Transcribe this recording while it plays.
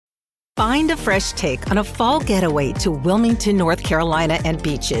Find a fresh take on a fall getaway to Wilmington, North Carolina and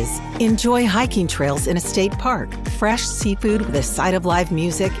beaches. Enjoy hiking trails in a state park, fresh seafood with a side of live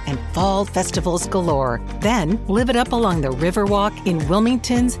music, and fall festivals galore. Then live it up along the Riverwalk in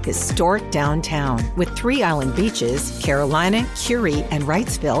Wilmington's historic downtown. With 3 island beaches, Carolina, Curie, and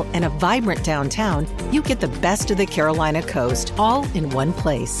Wrightsville, and a vibrant downtown, you get the best of the Carolina coast all in one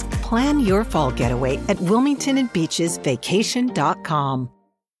place. Plan your fall getaway at WilmingtonandBeachesVacation.com.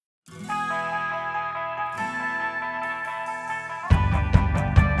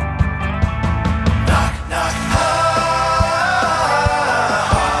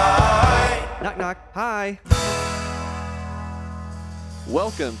 Knock, knock, hi.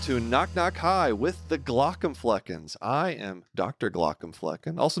 Welcome to Knock Knock Hi with the Glockenfleckens. I am Dr.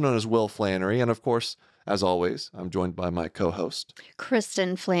 Glockenflecken, also known as Will Flannery, and of course, as always, I'm joined by my co-host,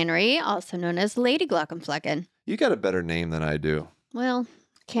 Kristen Flannery, also known as Lady Glockenflecken. You got a better name than I do. Well,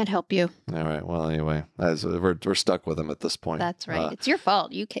 can't help you. All right. Well, anyway, we're stuck with him at this point. That's right. It's your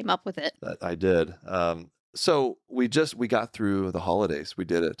fault. You came up with it. I did. So we got through the holidays. We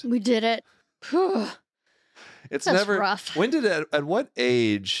did it. We did it. Whew. It's That's never rough. When did it? At what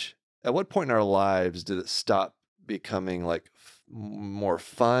age? At what point in our lives did it stop becoming like more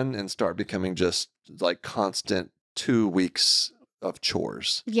fun and start becoming just like constant 2 weeks of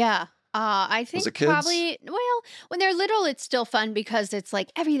chores? Yeah. I think Was it kids? probably, well, when they're little, it's still fun because it's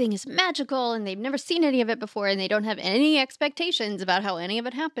like everything is magical and they've never seen any of it before and they don't have any expectations about how any of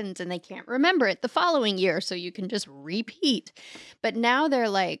it happens and they can't remember it the following year. So you can just repeat. But now they're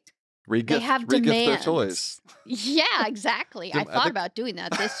like, they have Regift their demands. toys. Yeah, exactly. I thought about doing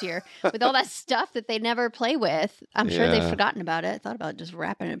that this year with all that stuff that they never play with. I'm sure they've forgotten about it. I thought about just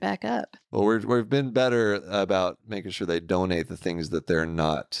wrapping it back up. Well, we've been better about making sure they donate the things that they're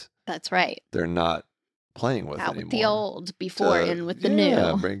not. That's right. They're not playing with Out anymore. with the old before in with the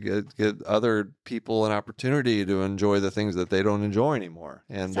new. Give other people an opportunity to enjoy the things that they don't enjoy anymore.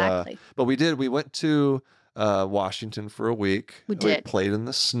 And Exactly. But we went to Washington for a week. We did. We played in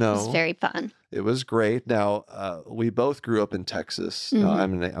the snow. It was very fun. It was great. Now, we both grew up in Texas.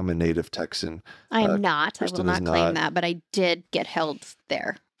 Mhm. I'm a native Texan. I am not. I Kristen will is not claim not. that, but I did get held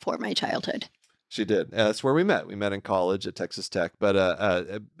there for my childhood. She did. That's where we met. We met in college at Texas Tech. But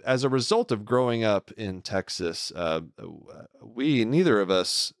as a result of growing up in Texas, neither of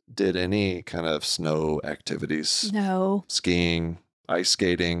us did any kind of snow activities. No. Skiing, ice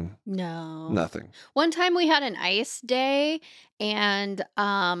skating, No. nothing. One time we had an ice day and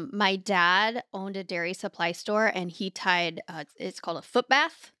my dad owned a dairy supply store and he tied, it's called a foot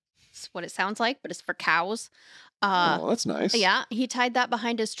bath. It's what it sounds like, but it's for cows. Oh, that's nice. Yeah, he tied that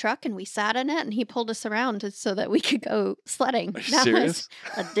behind his truck and we sat in it and he pulled us around so that we could go sledding. Are you That serious?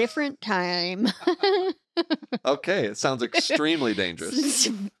 was a different time. Okay, it sounds extremely dangerous.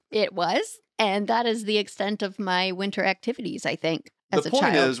 It was. And that is the extent of my winter activities, I think, as The a point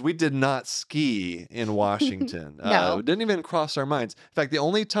child. is, we did not ski in Washington. No. It didn't even cross our minds. In fact, the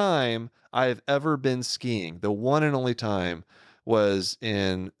only time I've ever been skiing, the one and only time, was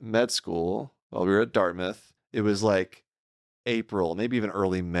in med school while we were at Dartmouth. It was like April, maybe even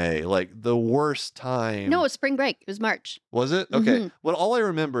early May, like the worst time. No, it was spring break. It was March. Was it? Okay. Mhm. Well, all I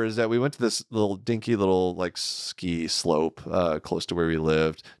remember is that we went to this little dinky little like ski slope close to where we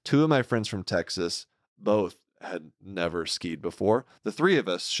lived. 2 of my friends from Texas, both had never skied before. The 3 of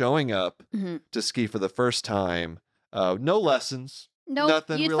us showing up Mhm. to ski for the first time. No lessons. Nope,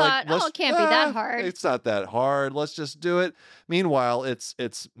 Nothing. you We're thought, like, oh, it can't be that hard. It's not that hard. Let's just do it. Meanwhile, it's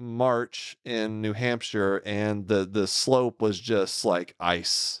March in New Hampshire, and the slope was just like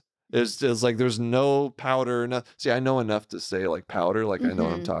ice. It was like there's no powder. No, see, I know enough to say like powder, like I know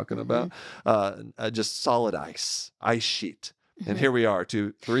what I'm Mhm, talking mhm. about. Just solid ice sheet. And here we are,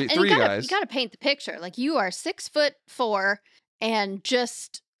 three And guys. you gotta paint the picture. Like you are 6'4" and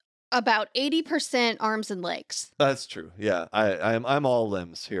just about 80% arms and legs. That's true. Yeah, I'm all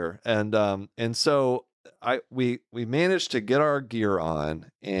limbs here, and so we managed to get our gear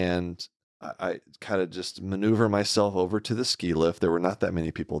on, and I kind of just maneuver myself over to the ski lift. There were not that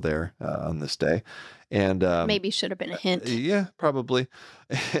many people there on this day, and Maybe should have been a hint. yeah, probably.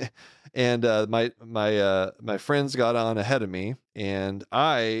 And my friends got on ahead of me, and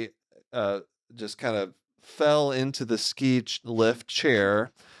I just kind of fell into the ski lift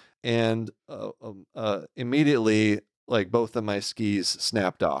chair. And immediately, like both of my skis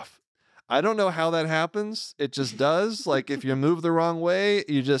snapped off. I don't know how that happens. It just does. Like if you move the wrong way,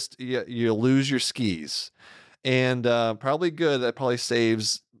 you lose your skis. And probably good. That probably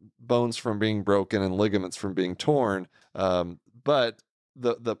saves bones from being broken and ligaments from being torn. But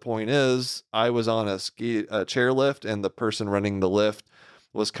the point is, I was on a chairlift, and the person running the lift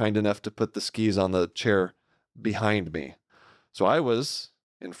was kind enough to put the skis on the chair behind me. So I was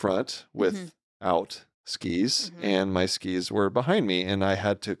in front without skis, and my skis were behind me, and I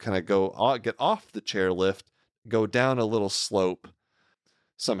had to kind of get off the chairlift, go down a little slope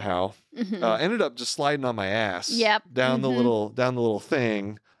somehow. Ended up just sliding on my ass down the little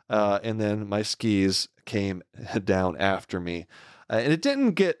thing, and then my skis came down after me. And it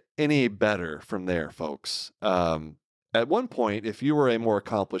didn't get any better from there, folks. At one point, if you were a more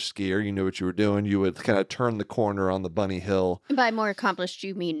accomplished skier, you knew what you were doing, you would kind of turn the corner on the bunny hill. By more accomplished,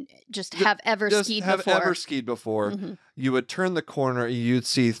 you mean just have ever skied before? You would turn the corner, you'd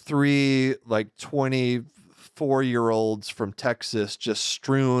see 3 like 24-year-olds from Texas just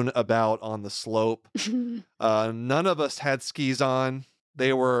strewn about on the slope. None of us had skis on.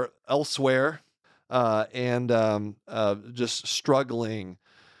 They were elsewhere, and just struggling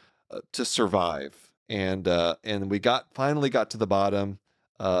to survive. And we finally got to the bottom,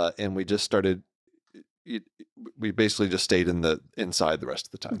 and we just started. We basically just stayed inside the rest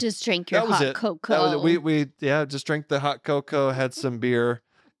of the time. Just drink your hot cocoa. That was it. We just drank the hot cocoa, had some beer,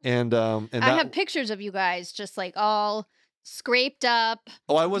 and I have pictures of you guys just like all scraped up.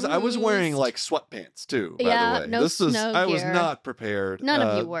 Oh, I was wearing like sweatpants too. By the way, no snow I gear. was not prepared. None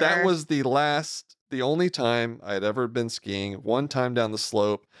of you were. That was the only time I had ever been skiing. One time down the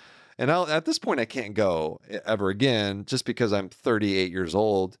slope. And at this point, I can't go ever again just because I'm 38 years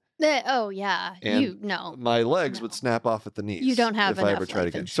old. Oh, yeah. And my legs would snap off at the knees. You don't have if I ever tried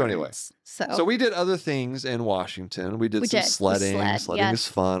again. So anyway, so we did other things in Washington. We did some sledding. Sledding is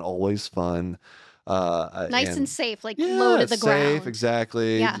fun, always fun. Nice and safe, like low to the ground. Safe,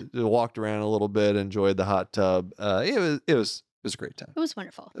 exactly. Yeah. Walked around a little bit, enjoyed the hot tub. It was a great time. It was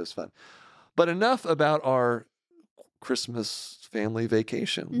wonderful. It was fun. But enough about our Christmas family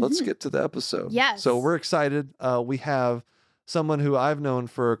vacation. Let's get to the episode. Yes. So we're excited. We have someone who I've known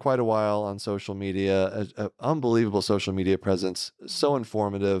for quite a while on social media, an unbelievable social media presence, so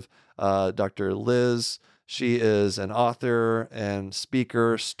informative. Dr. Liz. She is an author and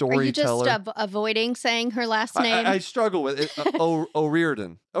speaker, storyteller. Are you just avoiding saying her last name? I struggle with it.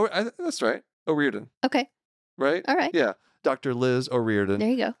 O'Riordan. That's right. O'Riordan. Okay. Right? All right. Yeah. Dr. Liz O'Riordan. There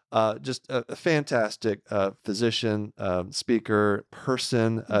you go. Just a fantastic physician, speaker,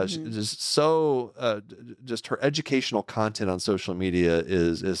 person. Just so, just her educational content on social media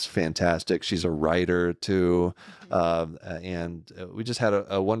is fantastic. She's a writer too. And we just had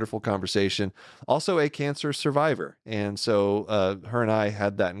a wonderful conversation. Also a cancer survivor. And so her and I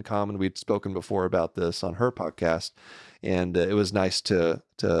had that in common. We'd spoken before about this on her podcast. And it was nice to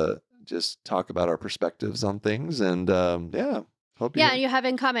just talk about our perspectives on things, and hope you have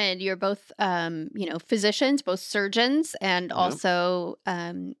in common. You're both, physicians, both surgeons, and also,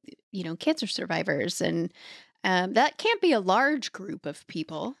 cancer survivors, and that can't be a large group of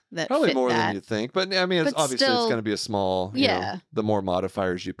people that probably fit more that. than you think. But I mean, it's obviously it's going to be a small. The more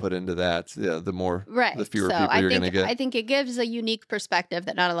modifiers you put into that, the more the fewer people you're going to get. I think it gives a unique perspective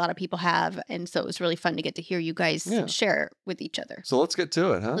that not a lot of people have, and so it was really fun to get to hear you guys share with each other. So let's get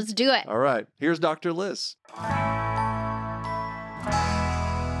to it, huh? Let's do it. All right. Here's Dr. Liz.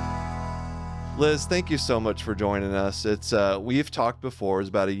 Liz, thank you so much for joining us. It's we've talked before. It was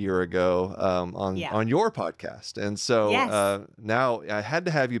about a year ago on your podcast, and so now I had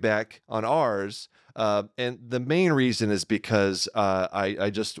to have you back on ours. And the main reason is because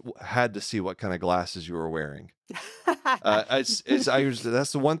I just had to see what kind of glasses you were wearing. That's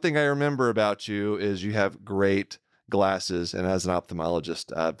the one thing I remember about you is you have great glasses, and as an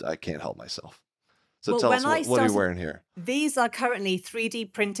ophthalmologist, I can't help myself. So tell us, what are you wearing here? These are currently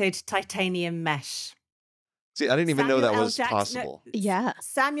 3D printed titanium mesh. See, I didn't even know that was possible. Yeah.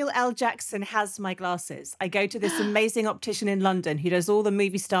 Samuel L. Jackson has my glasses. I go to this amazing optician in London who does all the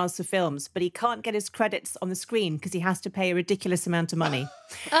movie stars for films, but he can't get his credits on the screen because he has to pay a ridiculous amount of money.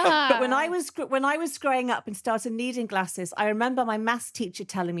 But when I was growing up and started needing glasses, I remember my maths teacher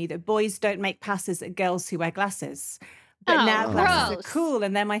telling me that boys don't make passes at girls who wear glasses. But now glasses are cool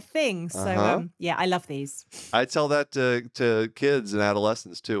and they're my thing. So, I love these. I tell that to kids and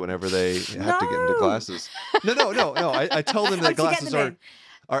adolescents, too, whenever they have to get into glasses. No. I tell them that glasses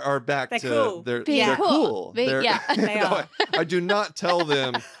are back to cool. They're cool. They are. I do not tell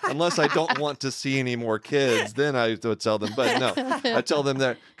them unless I don't want to see any more kids. Then I would tell them. But no, I tell them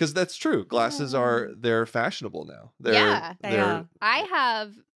that because that's true. Glasses they're fashionable now. They are. I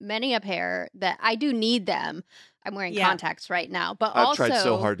have many a pair that I do need them. I'm wearing contacts right now, but I've tried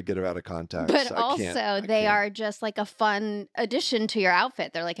so hard to get her out of contacts. But they are just like a fun addition to your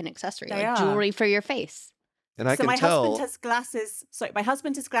outfit. They're like an accessory, jewelry for your face. And I can my tell. husband has glasses. Sorry, my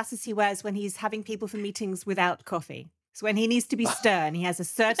husband has glasses he wears when he's having people for meetings without coffee. So when he needs to be stern, he has a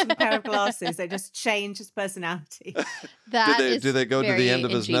certain pair of glasses that just change his personality. Do they go to the end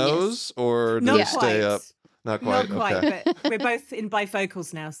of his nose, or do Not they stay up? Not quite. Not quite, Okay. but we're both in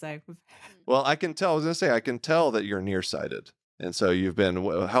bifocals now, so. Well, I can tell. I was going to say, I can tell that you're nearsighted. And so you've been,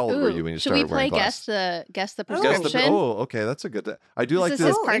 how old were you when you started wearing glasses? Should we play guess the Guess prescription? okay, that's a good. I do like This this.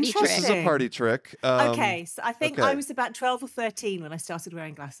 is his party trick. This is a party trick. Okay, so I think okay. I was about 12 or 13 when I started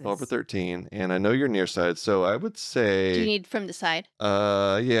wearing glasses. 12 or 13, and I know you're nearsighted, so I would say. Do you need from the side?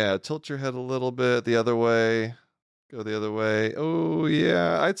 Yeah, tilt your head a little bit the other way. Go the other way. Oh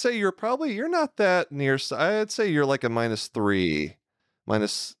yeah, I'd say you're not that near. I'd say you're like a -3,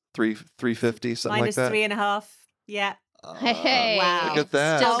 -350, something like that. -3.5. Yeah. Hey, wow. Look at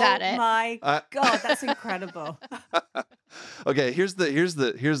that. Still got it. Oh my God, that's incredible. Okay, here's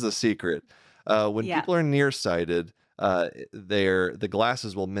the secret. When people are nearsighted, the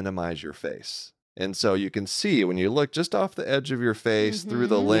glasses will minimize your face. And so you can see when you look just off the edge of your face through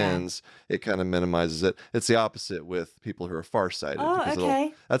the lens, it kind of minimizes it. It's the opposite with people who are farsighted. Oh,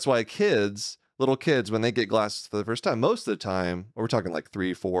 okay. That's why little kids, when they get glasses for the first time, most of the time, we're talking like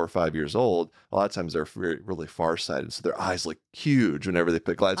 3, 4, 5 years old, a lot of times they're really farsighted. So their eyes look huge whenever they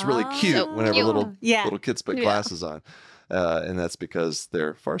put glasses. It's really cute So whenever cute. little kids put glasses on. And that's because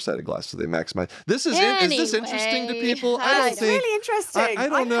they're farsighted glasses, so they maximize. Is this interesting to people? It's really interesting. I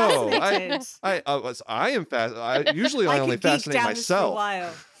don't know. Fascinated. I am fascinated. Usually I only could geek fascinate down this for a myself.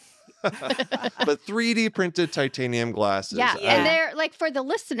 while. But 3D printed titanium glasses. Yeah, and they're like, for the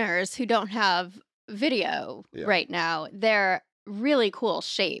listeners who don't have video right now, they're really cool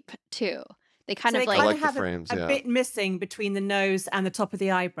shape too. They kind of I like have the frames, a bit missing between the nose and the top of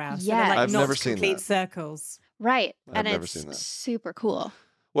the eyebrow. So Yeah. they're like I've not never seen complete that. circles. Right, I've and never it's seen that. super cool.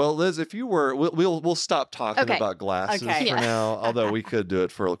 Well, Liz, if you were, we'll stop talking Okay. about glasses Okay. for now, although we could do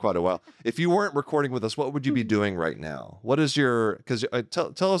it for quite a while. If you weren't recording with us, what would you be doing right now? What is because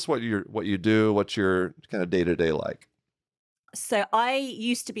tell us what you do, what's your kind of day-to-day like? So I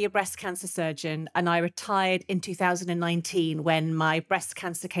used to be a breast cancer surgeon, and I retired in 2019 when my breast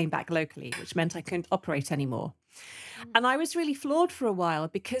cancer came back locally, which meant I couldn't operate anymore. And I was really flawed for a while,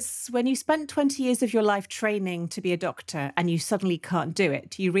 because when you spent 20 years of your life training to be a doctor and you suddenly can't do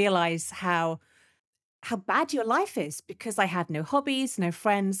it, you realize how bad your life is, because I had no hobbies, no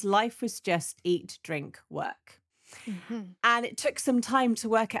friends. Life was just eat, drink, work. And it took some time to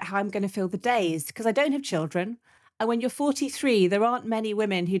work out how I'm going to fill the days, because I don't have children. And when you're 43, there aren't many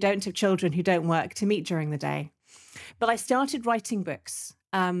women who don't have children who don't work to meet during the day. But I started writing books.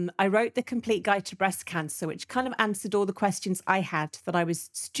 I wrote The Complete Guide to Breast Cancer, which kind of answered all the questions I had that I was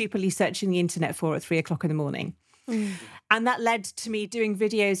stupidly searching the internet for at 3 o'clock in the morning. And that led to me doing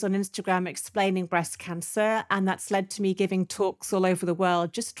videos on Instagram explaining breast cancer. And that's led to me giving talks all over the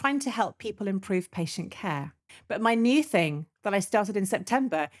world, just trying to help people improve patient care. But my new thing that I started in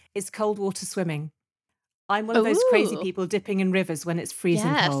September is cold water swimming. I'm one of those crazy people dipping in rivers when it's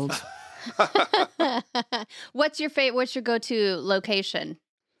freezing cold. What's your go-to location?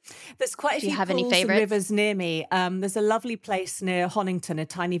 There's quite a Do you few have any pools and favorites? rivers near me. There's a lovely place near Honington, a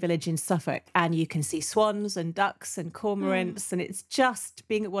tiny village in Suffolk, and you can see swans and ducks and cormorants, and it's just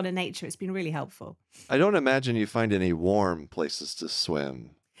being at one in nature. It's been really helpful. I don't imagine you find any warm places to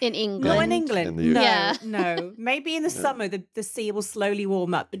swim. In England? No, in England. In the UK. No, Yeah. no. Maybe in the summer the sea will slowly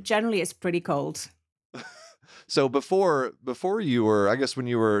warm up, but generally it's pretty cold. So before you were, I guess when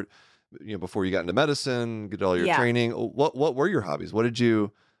you were, before you got into medicine, get all your training, what were your hobbies? What did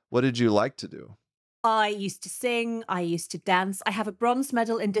you like to do? I used to sing. I used to dance. I have a bronze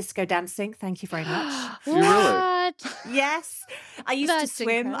medal in disco dancing. Thank you very much. You really? What? Yes. I used That's to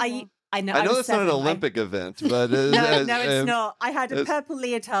swim. incredible. I know. I know was that's not an 7. Olympic event, but No, it's not. I had a purple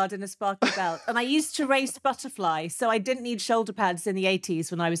leotard and a sparkly belt. And I used to race butterfly, so I didn't need shoulder pads in the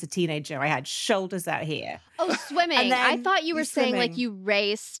 80s when I was a teenager. I had shoulders out here. Oh, swimming. And I then thought you were saying like swimming. you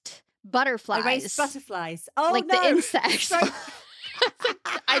raced butterflies. I raced butterflies. Oh, like no. the insects. Sorry.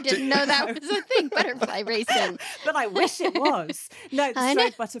 I didn't know that was a thing, butterfly racing. But I wish it was. No, the I know.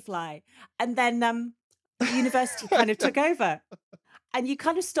 striped butterfly. And then university kind of took over. And you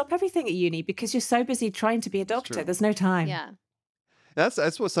kind of stop everything at uni because you're so busy trying to be a doctor. true. There's no time. Yeah.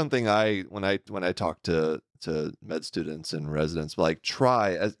 That's what something when I talk to med students and residents, like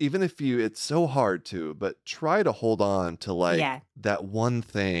even if it's so hard to, but try to hold on to that one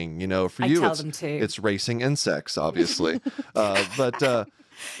thing, for I you tell them to. it's racing insects, obviously. But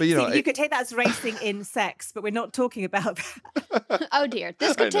you know, you could take that as racing in sex, but we're not talking about that. Oh dear,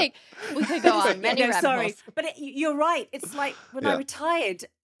 this could we could go on many rabbit sorry. holes. But you're right. It's like when I retired,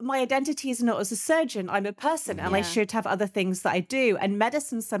 my identity is not as a surgeon. I'm a person and I should have other things that I do. And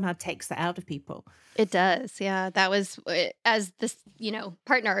medicine somehow takes that out of people. It does. Yeah. That was as this,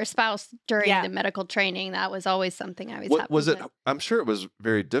 partner or spouse during the medical training. That was always something I was happy was it? with. I'm sure it was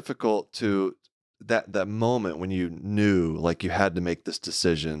very difficult to that moment when you knew like you had to make this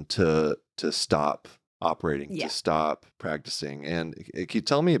decision to stop operating, to stop practicing. And can you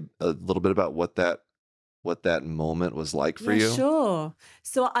tell me a little bit about what that moment was like for you? Sure.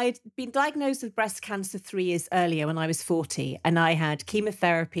 So I'd been diagnosed with breast cancer 3 years earlier when I was 40, and I had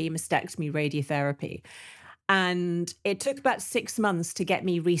chemotherapy, mastectomy, radiotherapy. And it took about 6 months to get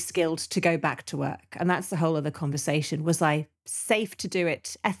me reskilled to go back to work. And that's the whole other conversation. Was I safe to do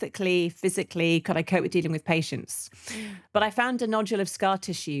it ethically, physically? Could I cope with dealing with patients? But I found a nodule of scar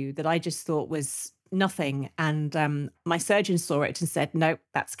tissue that I just thought was nothing. And my surgeon saw it and said, no,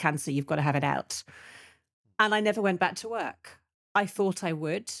 that's cancer. You've got to have it out. And I never went back to work. I thought I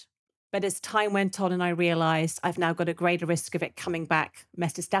would. But as time went on and I realized I've now got a greater risk of it coming back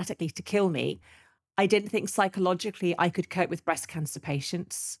metastatically to kill me, I didn't think psychologically I could cope with breast cancer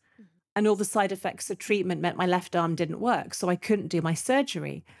patients. And all the side effects of treatment meant my left arm didn't work, so I couldn't do my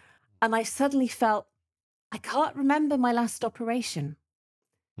surgery. And I suddenly felt, I can't remember my last operation.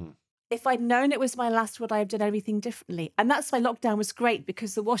 If I'd known it was my last, would I have done everything differently? And that's why lockdown was great,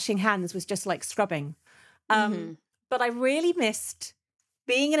 because the washing hands was just like scrubbing. But I really missed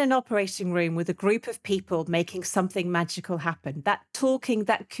being in an operating room with a group of people making something magical happen. That talking,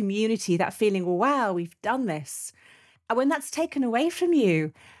 that community, that feeling, wow, we've done this. And when that's taken away from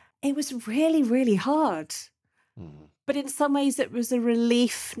you, it was really, really hard. But in some ways, it was a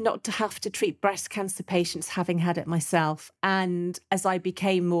relief not to have to treat breast cancer patients, having had it myself. And as I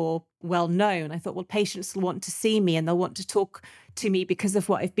became more well known, I thought, well, patients will want to see me and they'll want to talk to me because of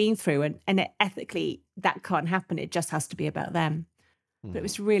what I've been through. And ethically, that can't happen. It just has to be about them. But it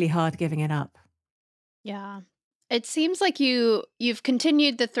was really hard giving it up. Yeah. It seems like you've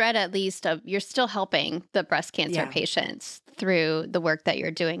continued the thread, at least, of you're still helping the breast cancer patients through the work that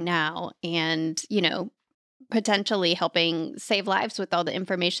you're doing now. And, potentially helping save lives with all the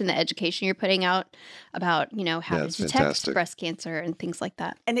information, the education you're putting out about, how to detect breast cancer and things like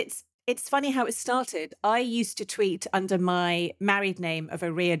that. And it's funny how it started. I used to tweet under my married name of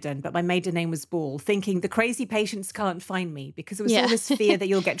O'Riordan, but my maiden name was Ball, thinking the crazy patients can't find me, because there was all this fear that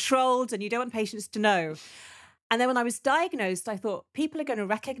you'll get trolled and you don't want patients to know. And then when I was diagnosed, I thought people are going to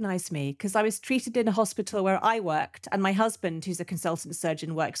recognize me, because I was treated in a hospital where I worked, and my husband, who's a consultant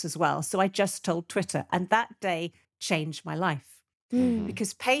surgeon, works as well. So I just told Twitter, and that day changed my life.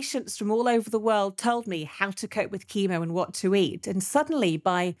 Because patients from all over the world told me how to cope with chemo and what to eat. And suddenly,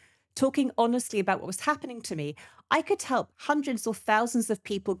 by talking honestly about what was happening to me, I could help hundreds or thousands of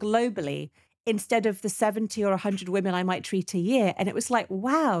people globally instead of the 70 or 100 women I might treat a year. And it was like,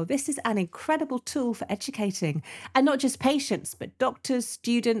 wow, this is an incredible tool for educating. And not just patients, but doctors,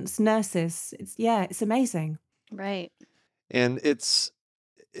 students, nurses. It's amazing. Right. And it's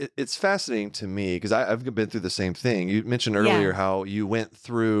fascinating to me, because I've been through the same thing. You mentioned earlier how you went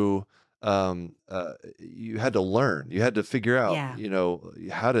through, you had to learn, you had to figure out,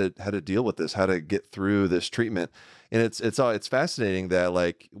 how to deal with this, how to get through this treatment. And it's fascinating that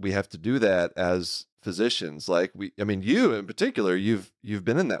like we have to do that as physicians. Like you in particular, you've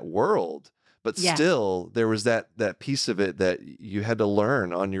been in that world, but still there was that piece of it that you had to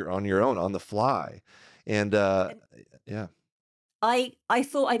learn on your own, on the fly. And I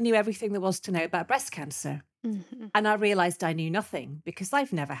thought I knew everything there was to know about breast cancer. And I realized I knew nothing, because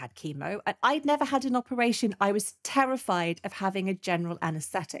I've never had chemo and I'd never had an operation. I was terrified of having a general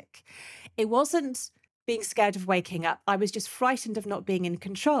anesthetic. It wasn't being scared of waking up. I was just frightened of not being in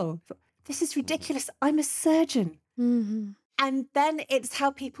control. This is ridiculous. I'm a surgeon. And then it's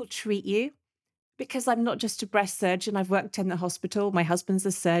how people treat you. Because I'm not just a breast surgeon, I've worked in the hospital. My husband's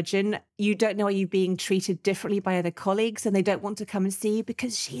a surgeon. You don't know, are you being treated differently by other colleagues, and they don't want to come and see you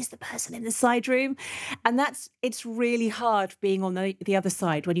because she's the person in the side room. And it's really hard being on the other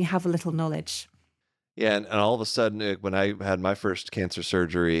side when you have a little knowledge. Yeah, and all of a sudden, when I had my first cancer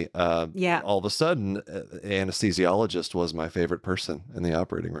surgery, all of a sudden, anesthesiologist was my favorite person in the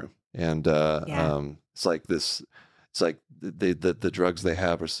operating room. And it's like this. It's like the drugs they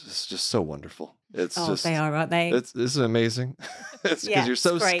have are just so wonderful. It's just they are, aren't they? It's amazing. It's because you're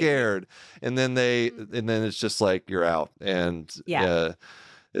so scared, and then it's just like you're out, and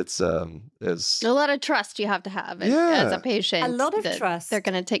it's a lot of trust you have to have as a patient. A lot of trust. They're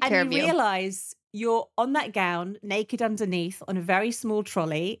going to take care of you. And you realize you're on that gown, naked underneath, on a very small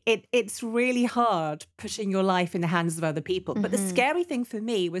trolley. It's really hard putting your life in the hands of other people. But the scary thing for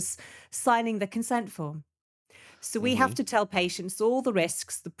me was signing the consent form. So we have to tell patients all the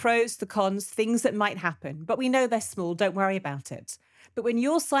risks, the pros, the cons, things that might happen. But we know they're small. Don't worry about it. But when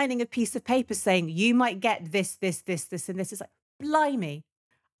you're signing a piece of paper saying you might get this, this, this, this, and this, it's like, blimey.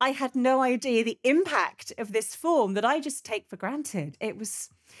 I had no idea the impact of this form that I just take for granted. It was,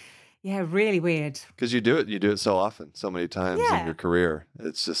 really weird. Because you do it so often, so many times in your career.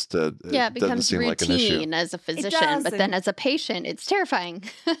 It's just it becomes routine as a physician, but then as a patient, it's terrifying.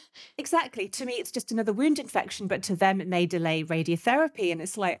 Exactly. To me, it's just another wound infection, but to them, it may delay radiotherapy, and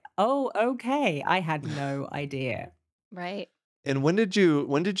it's like, oh, okay, I had no idea. Right. And when did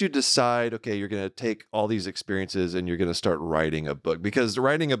you decide, okay, you're going to take all these experiences and you're going to start writing a book? Because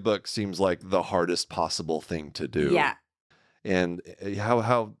writing a book seems like the hardest possible thing to do. Yeah. And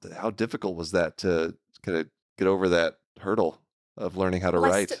how difficult was that to kind of get over that hurdle of learning how to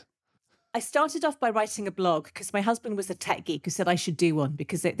write? I started off by writing a blog because my husband was a tech geek who said I should do one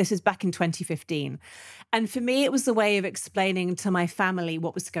because this is back in 2015. And for me, it was a way of explaining to my family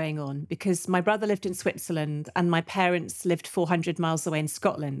what was going on because my brother lived in Switzerland and my parents lived 400 miles away in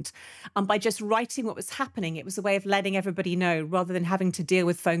Scotland. And by just writing what was happening, it was a way of letting everybody know rather than having to deal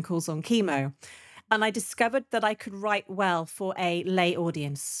with phone calls on chemo. And I discovered that I could write well for a lay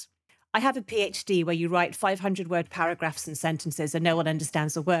audience. I have a PhD where you write 500-word paragraphs and sentences and no one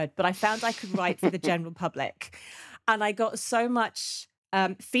understands a word, but I found I could write for the general public. And I got so much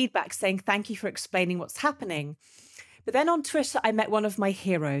feedback saying, thank you for explaining what's happening. But then on Twitter, I met one of my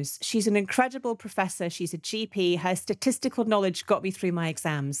heroes. She's an incredible professor. She's a GP. Her statistical knowledge got me through my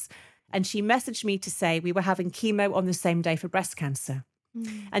exams. And she messaged me to say we were having chemo on the same day for breast cancer.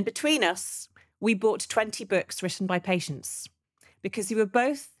 And between us, we bought 20 books written by patients because we were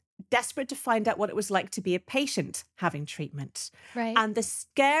both desperate to find out what it was like to be a patient having treatment. Right. And the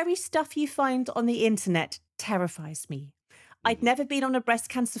scary stuff you find on the internet terrifies me. I'd never been on a breast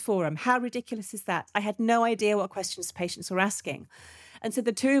cancer forum. How ridiculous is that? I had no idea what questions patients were asking. And so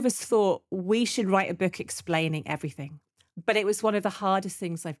the two of us thought we should write a book explaining everything. But it was one of the hardest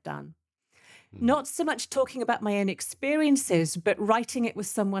things I've done. Not so much talking about my own experiences, but writing it with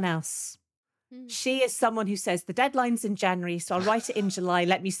someone else. She is someone who says the deadline's in January, so I'll write it in July.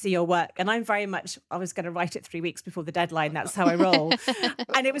 Let me see your work. And I'm very much, I was going to write it 3 weeks before the deadline. That's how I roll.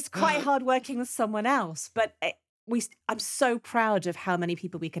 And it was quite hard working with someone else. But I'm so proud of how many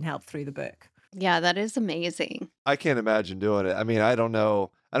people we can help through the book. Yeah, that is amazing. I can't imagine doing it. I mean, I don't know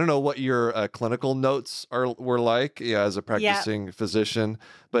what your clinical notes were like as a practicing physician,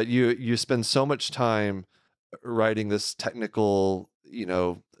 but you spend so much time writing this technical,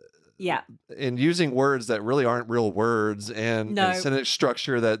 and using words that really aren't real words and sentence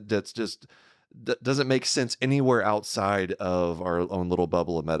structure that's just that doesn't make sense anywhere outside of our own little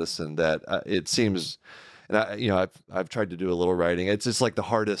bubble of medicine. That it seems, and I've tried to do a little writing. It's just like the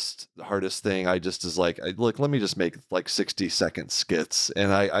hardest thing. I just is like, look, let me just make like 60-second skits,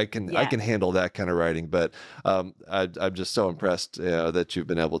 and I can handle that kind of writing. But I'm just so impressed that you've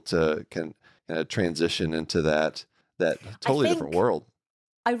been able to kind of transition into that totally different world.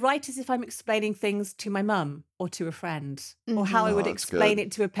 I write as if I'm explaining things to my mum or to a friend, or how I would explain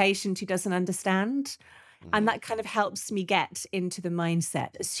it to a patient who doesn't understand. And that kind of helps me get into the mindset,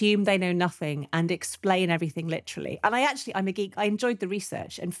 assume they know nothing and explain everything literally. And I'm a geek. I enjoyed the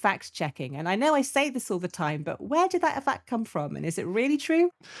research and fact checking. And I know I say this all the time, but where did that fact come from? And is it really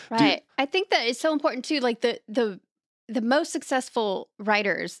true? Right. I think that it's so important too. Like the most successful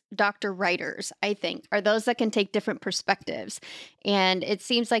writers, doctor writers, I think, are those that can take different perspectives. And it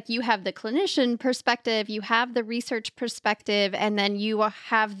seems like you have the clinician perspective, you have the research perspective, and then you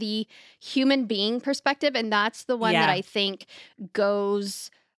have the human being perspective. And that's the one that I think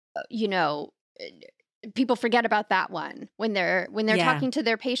goes, people forget about that one when they're talking to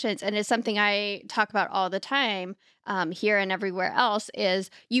their patients. And it's something I talk about all the time here and everywhere else is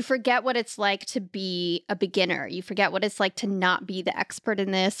you forget what it's like to be a beginner. You forget what it's like to not be the expert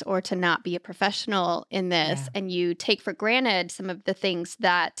in this or to not be a professional in this. And you take for granted some of the things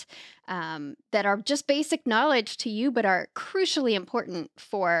that are just basic knowledge to you, but are crucially important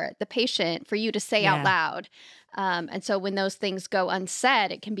for the patient, for you to say out loud. And so when those things go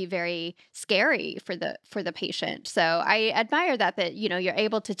unsaid, it can be very scary for the patient. So I admire that you're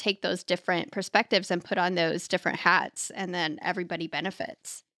able to take those different perspectives and put on those different hats, and then everybody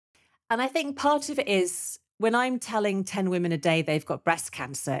benefits. And I think part of it is when I'm telling 10 women a day they've got breast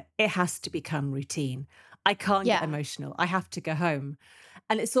cancer, it has to become routine. I can't get emotional. I have to go home.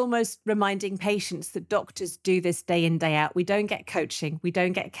 And it's almost reminding patients that doctors do this day in, day out. We don't get coaching. We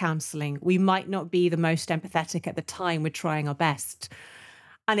don't get counseling. We might not be the most empathetic at the time. We're trying our best.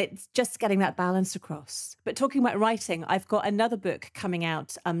 And it's just getting that balance across. But talking about writing, I've got another book coming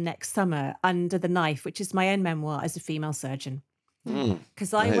out next summer, Under the Knife, which is my own memoir as a female surgeon.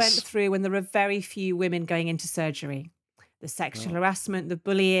 Because I went through when there are very few women going into surgery. The sexual harassment, the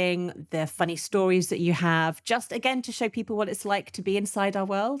bullying, the funny stories that you have, just again to show people what it's like to be inside our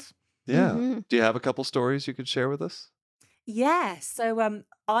world. Yeah. Do you have a couple stories you could share with us? Yeah. So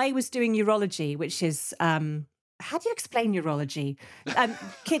I was doing urology, which is how do you explain urology?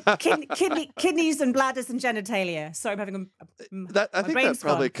 Kidneys and bladders and genitalia. Sorry, I'm having I think that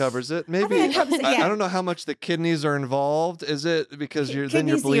probably covers it. Maybe it covers it, yeah. I don't know how much the kidneys are involved. Is it because then you're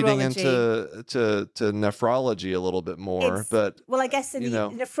Kidneys, bleeding urology. into nephrology a little bit more? But well, I guess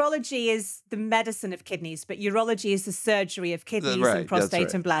nephrology is the medicine of kidneys, but urology is the surgery of kidneys and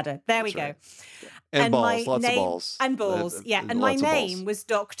prostate and bladder. There we go. And balls, lots of balls. And balls, yeah. And my name was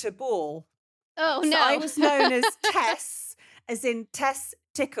Dr. Ball. Oh, so no. I was known as Tess, as in Tess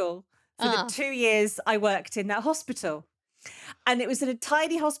Tickle, for the 2 years I worked in that hospital. And it was in a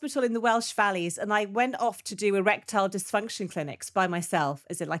tiny hospital in the Welsh Valleys. And I went off to do erectile dysfunction clinics by myself,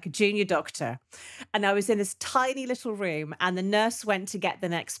 as in like a junior doctor. And I was in this tiny little room and the nurse went to get the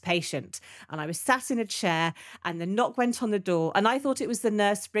next patient. And I was sat in a chair and the knock went on the door. And I thought it was the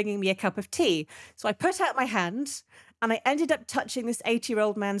nurse bringing me a cup of tea. So I put out my hand and I ended up touching this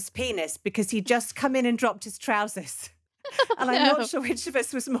 80-year-old man's penis because he'd just come in and dropped his trousers. And I'm not sure which of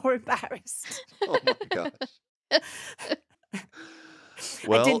us was more embarrassed. Oh my gosh.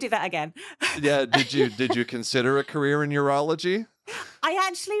 Well, I didn't do that again. Yeah, did you consider a career in urology? I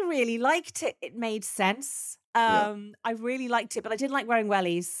actually really liked it. It made sense. I really liked it, but I didn't like wearing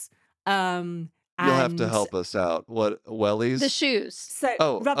wellies. You'll have to help us out. What, wellies? The shoes.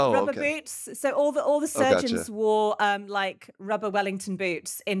 So rubber boots. So all the surgeons wore like rubber Wellington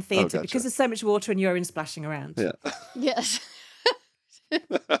boots in theatre because there's so much water and urine splashing around. Yeah. Yes.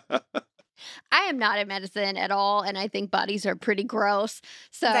 I am not in medicine at all, and I think bodies are pretty gross.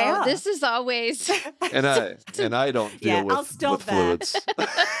 So this is always and I don't deal with fluids.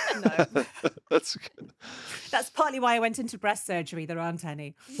 No. That's good. That's partly why I went into breast surgery. There aren't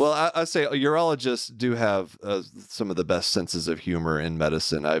any. Well, I say urologists do have some of the best senses of humor in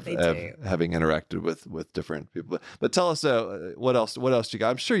medicine. Having interacted with different people. But tell us what else you got?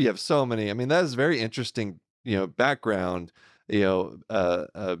 I'm sure you have so many. I mean, that is very interesting. Background.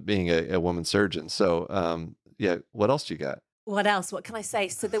 Being a woman surgeon. So, what else you got? What else? What can I say?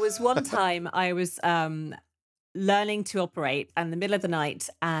 So there was one time I was learning to operate in the middle of the night,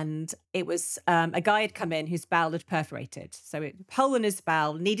 and it was a guy had come in whose bowel had perforated. So hole in his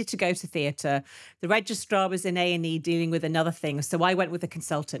bowel, needed to go to theatre. The registrar was in A&E dealing with another thing. So I went with a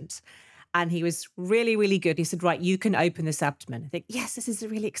consultant. And he was really, really good. He said, right, you can open this abdomen. I think, yes, this is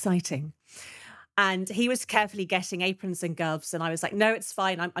really exciting. And he was carefully getting aprons and gloves. And I was like, no, it's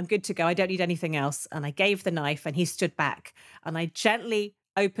fine. I'm good to go. I don't need anything else. And I gave the knife and he stood back. And I gently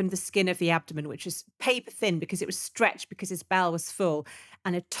opened the skin of the abdomen, which was paper thin because it was stretched because his bowel was full.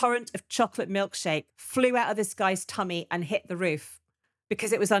 And a torrent of chocolate milkshake flew out of this guy's tummy and hit the roof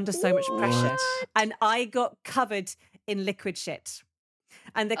because it was under so much pressure. And I got covered in liquid shit.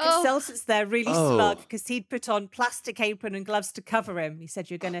 And the consultant's there really smug because he'd put on plastic apron and gloves to cover him. He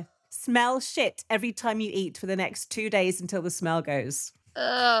said, you're going to smell shit every time you eat for the next 2 days until the smell goes.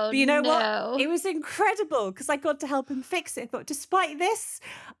 Oh, but you know what? It was incredible because I got to help him fix it. But despite this,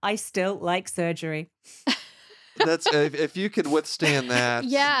 I still like surgery. That's if you could withstand that.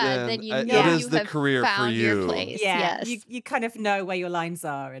 Then you know it is you the have career found for you. Your place. Yeah, yes. you kind of know where your lines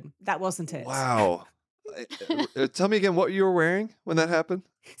are, and that wasn't it. Wow. Tell me again what you were wearing when that happened.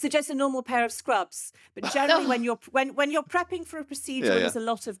 So just a normal pair of scrubs, but generally when you're prepping for a procedure where there's a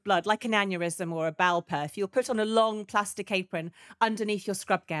lot of blood, like an aneurysm or a bowel perf, you'll put on a long plastic apron underneath your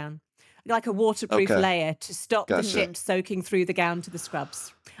scrub gown, like a waterproof layer to stop the shit soaking through the gown to the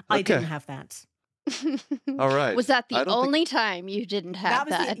scrubs. I didn't have that. All right. Was that the only time you didn't have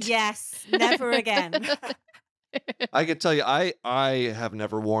that? Yes, never again. I can tell you, I have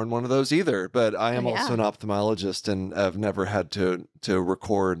never worn one of those either, but I am also an ophthalmologist and have never had to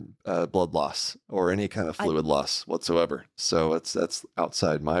record blood loss or any kind of fluid loss whatsoever. So that's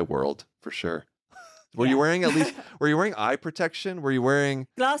outside my world for sure. Were you wearing were you wearing eye protection? Were you wearing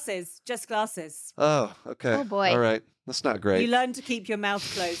glasses? Just glasses. Oh, okay. Oh boy. All right. That's not great. You learn to keep your mouth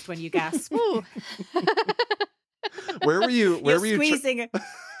closed when you gasp. Where were you? Where were you squeezing?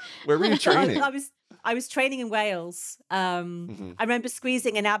 Where were you training? I was training in Wales. I remember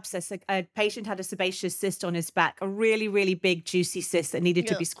squeezing an abscess. A patient had a sebaceous cyst on his back, a really, really big, juicy cyst that needed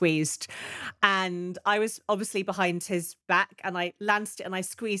to be squeezed. And I was obviously behind his back and I lanced it and I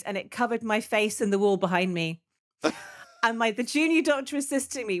squeezed and it covered my face and the wall behind me. And the junior doctor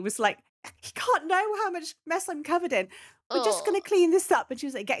assisting me was like, "You can't know how much mess I'm covered in. We're just going to clean this up." And she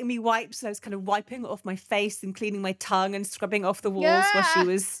was like getting me wipes. And I was kind of wiping it off my face and cleaning my tongue and scrubbing off the walls while she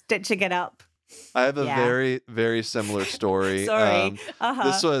was stitching it up. I have a very, very similar story. Sorry.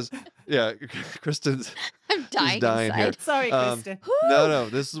 This was, Kristen's I'm dying here. inside. Sorry, Kristen. No,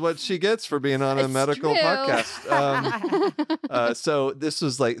 this is what she gets for being on a medical podcast. So this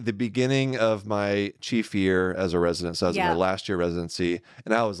was like the beginning of my chief year as a resident. So I was in my last year residency,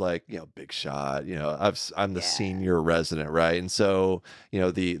 and I was like, big shot. I'm the senior resident, right? And so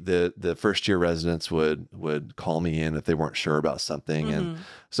the first year residents would call me in if they weren't sure about something, and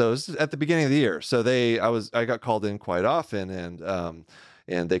so it was at the beginning of the year. So I got called in quite often,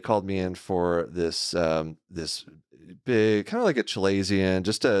 and they called me in for this big, kind of like a chalazion,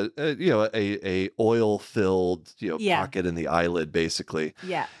 just a oil filled pocket in the eyelid, basically.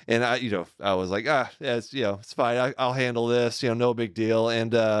 Yeah. And I was like, it's fine. I'll handle this. No big deal.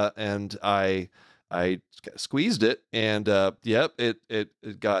 And I squeezed it, and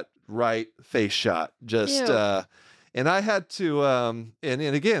it got right face shot. Just and I had to and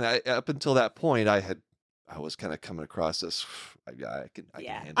again, up until that point, I was kind of coming across as I can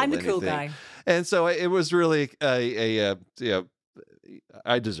handle I'm the anything. cool guy. And so it was really I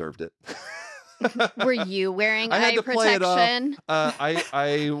deserved it. Were you wearing I had eye to play it off. protection?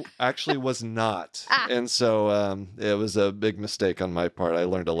 I actually was not. And so it was a big mistake on my part. I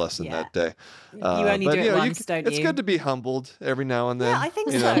learned a lesson that day. You only do it once, don't you? It's good to be humbled every now and then. Yeah, I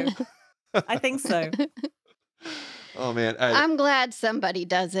think so. I think so. Oh, man. I'm glad somebody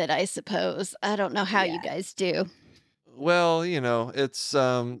does it, I suppose. I don't know how you guys do. Well, it's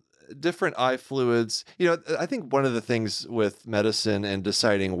different eye fluids. I think one of the things with medicine and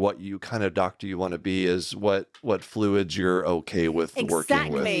deciding what you kind of doctor you want to be is what fluids you're okay with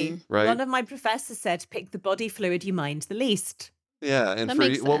working with. Right? One of my professors said, pick the body fluid you mind the least. Yeah. And for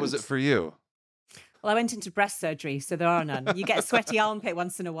you, what was it for you? Well, I went into breast surgery, so there are none. You get a sweaty armpit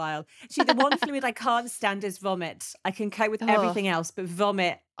once in a while. See, the one fluid I can't stand is vomit. I can cope with everything else, but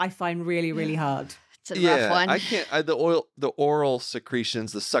vomit I find really, really hard. It's a rough one. I can't. The oral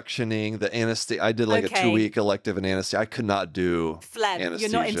secretions, the suctioning, the anesthesia. I did like a 2-week elective in anesthesia. I could not do phlegm.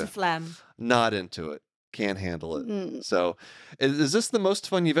 Anesthesia. You're not into phlegm. Not into it. Can't handle it. So, is this the most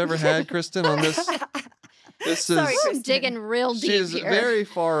fun you've ever had, Kristen? On this. Sorry, I'm digging real deep She's here. very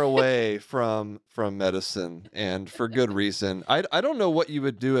far away from medicine, and for good reason. I don't know what you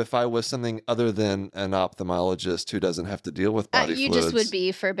would do if I was something other than an ophthalmologist who doesn't have to deal with body you fluids. just would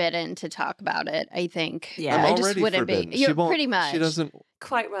be forbidden to talk about it, I think. Yeah. I'm I already just wouldn't forbidden. be. You're pretty much. She doesn't.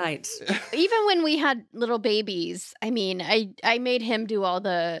 Quite right. Even when we had little babies, I mean, I made him do all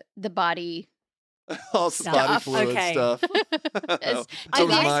the body All the body fluid stuff. as So was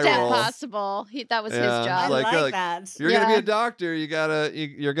least my as role. possible. That was his Yeah, job. I like- like that. If you're gonna be a doctor,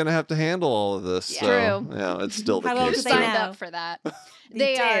 you're gonna have to handle all of this. Yeah. So, True. yeah, it's still the How old You case. are they signed now? up for that. You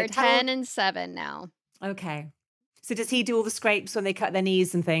They are did. How old- 10 and 7 now. Okay. So does he do all the scrapes when they cut their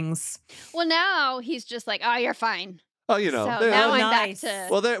knees and things? Well, now he's just like, oh, you're fine. Oh, So they're- now I'm nice. back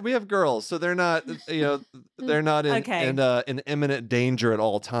to. well, we have girls, so they're not, they're not Okay. in imminent danger at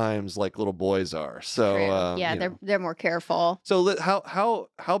all times like little boys are. So, True. Yeah, they're more careful. So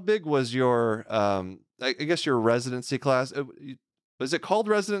how big was your I guess your residency class? Was it called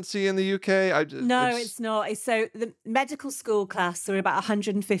residency in the UK? No, it's not. So the medical school class, there were about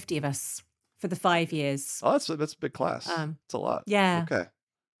 150 of us for the 5 years. Oh, that's a big class. It's a lot. Yeah. Okay.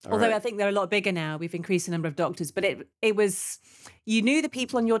 All Although right. I think they're a lot bigger now. We've increased the number of doctors, but it was, you knew the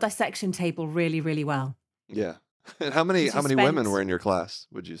people on your dissection table really, really well. Yeah. And how many Because you women spent- were in your class,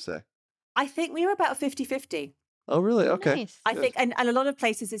 would you say? I think we were about 50-50. Oh, really? Okay. Nice. I Good. think, and a lot of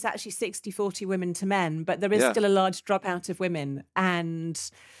places it's actually 60-40 women to men, but there is Yeah. still a large dropout of women. And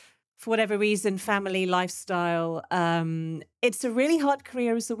for whatever reason, family, lifestyle, it's a really hard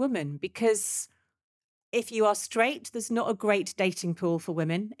career as a woman because if you are straight, there's not a great dating pool for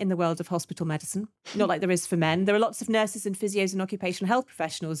women in the world of hospital medicine, not like there is for men. There are lots of nurses and physios and occupational health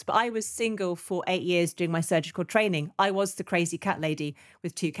professionals, but I was single for 8 years doing my surgical training. I was the crazy cat lady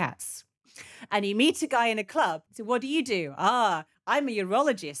with 2 cats. And you meet a guy in a club. So what do? I'm a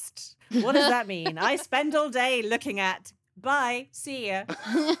urologist. What does that mean? I spend all day looking at. Bye. See ya.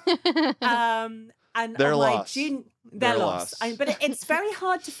 And They're on my lost. they're They're lost. lost. But it's very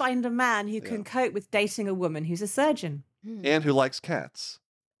hard to find a man who can cope with dating a woman who's a surgeon. And who likes cats?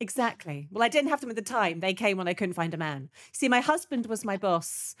 Exactly. Well, I didn't have them at the time. They came when I couldn't find a man. See, my husband was my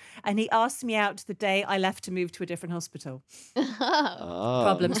boss, and he asked me out the day I left to move to a different hospital. Oh,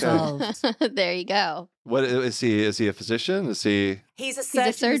 Problem solved. there you go. What is he? Is he a physician? Is he? He's a a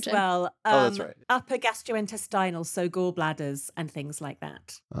surgeon, surgeon. as well. Oh, that's right. Upper gastrointestinal, so gallbladders and things like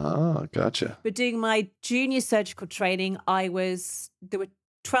that. Oh, gotcha. But doing my junior surgical training, there were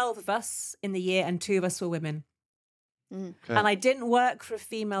 12 of us in the year, and 2 of us were women. Mm. Okay. And I didn't work for a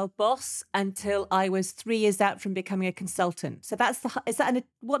female boss until I was 3 years out from becoming a consultant. So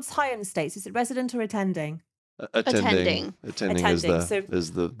what's higher in the States? Is it resident or attending? Attending Attending. So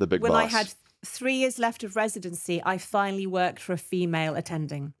is the big when boss. I had 3 years left of residency, I finally worked for a female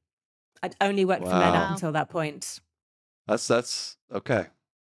attending. I'd only worked for men Wow. up until that point. That's okay.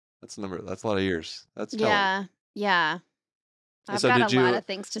 That's a number. That's a lot of years. That's telling. Yeah. Yeah. I've So got did a you- lot of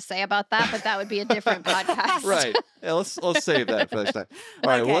things to say about that, but that would be a different podcast. Right. Yeah, let's save that for next time.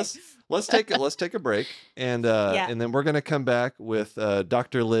 All right. Okay. Well, let's take a break, and then we're gonna come back with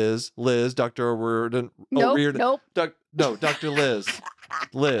Dr. Liz, Dr. O'Riordan. Nope. No, Dr. Liz.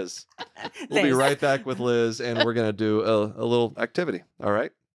 Liz. We'll be Liz. right back with Liz, and we're gonna do a little activity. All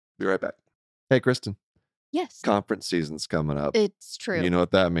right. Be right back. Hey, Kristen. Yes. Conference season's coming up. It's true. You know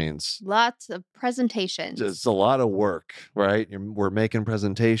what that means. Lots of presentations. It's a lot of work, right? We're making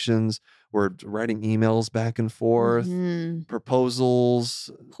presentations. We're writing emails back and forth, Mhm. proposals,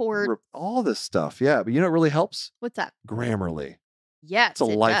 Port. all this stuff. Yeah, but you know what really helps? What's that? Grammarly. Yes. It's a it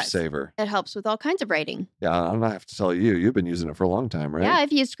does. lifesaver. It helps with all kinds of writing. Yeah, I don't have to tell you. You've been using it for a long time, right? Yeah,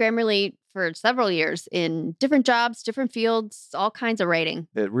 I've used Grammarly for several years in different jobs, different fields, all kinds of writing.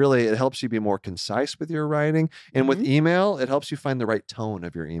 It helps you be more concise with your writing. And with email, it helps you find the right tone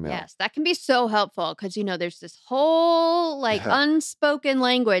of your email. Yes, that can be so helpful because, there's this whole unspoken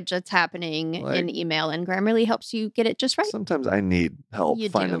language that's happening in email, and Grammarly helps you get it just right. Sometimes I need help You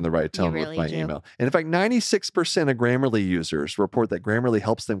finding do. the right You tone really with my do. email. And in fact, 96% of Grammarly users report that Grammarly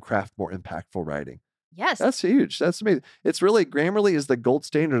helps them craft more impactful writing. Yes. That's huge. That's amazing. It's really, Grammarly is the gold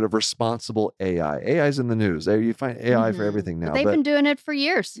standard of responsible AI. AI's in the news. You find AI for everything now. But they've been doing it for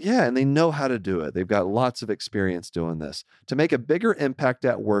years. Yeah, and they know how to do it. They've got lots of experience doing this. To make a bigger impact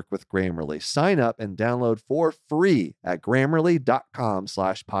at work with Grammarly, sign up and download for free at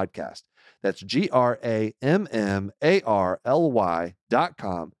grammarly.com/podcast. That's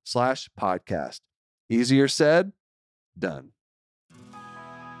GRAMMARLY.com/podcast. Easier said, done.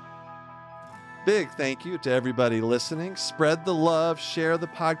 Big thank you to everybody listening. Spread the love, share the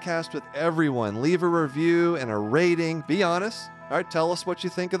podcast with everyone. Leave a review and a rating. Be honest. All right, tell us what you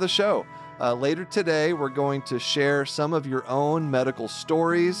think of the show. Later today, we're going to share some of your own medical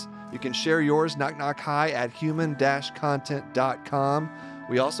stories. You can share yours, Knock Knock Hi, at human-content.com.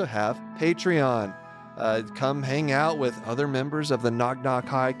 We also have Patreon. Come hang out with other members of the Knock Knock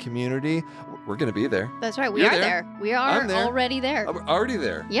Hi community. We're going to be there. That's right. We You're are there. there. We are I'm there. already there. We're already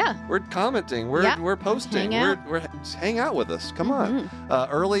there. Yeah. We're commenting. We're posting. Hang out. We're just hang out with us. Come on.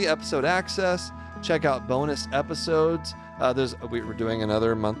 Early episode access. Check out bonus episodes. We're doing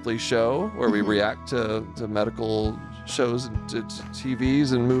another monthly show where we react to medical shows and to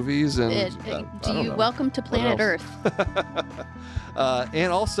TVs and movies and Welcome to Planet Earth.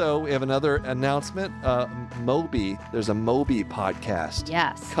 And also we have another announcement. Moby. There's a Moby podcast.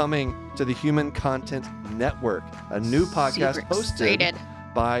 Yes. Coming to the Human Content Network. A new podcast Super hosted excited.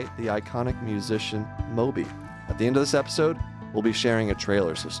 by the iconic musician Moby. At the end of this episode, we'll be sharing a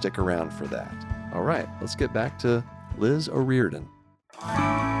trailer, so stick around for that. All right, let's get back to Liz O'Riordan.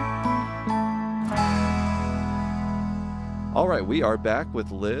 All right, we are back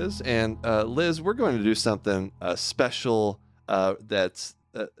with Liz. And Liz, we're going to do something special that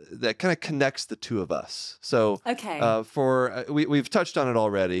kind of connects the two of us. So Okay. we've touched on it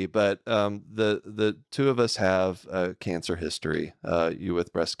already, but the two of us have cancer history. You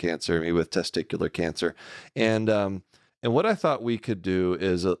with breast cancer, me with testicular cancer, and what I thought we could do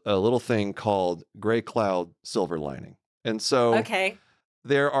is a little thing called gray cloud silver lining. And so Okay.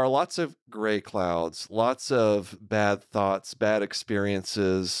 there are lots of gray clouds, lots of bad thoughts, bad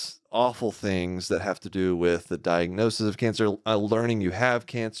experiences, awful things that have to do with the diagnosis of cancer, learning you have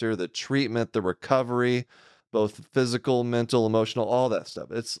cancer, the treatment, the recovery, both physical, mental, emotional, all that stuff.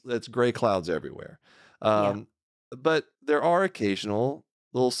 It's gray clouds everywhere. But there are occasional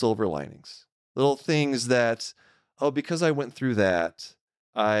little silver linings, little things that, because I went through that,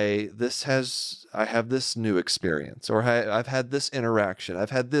 I have this new experience, or I've had this interaction. I've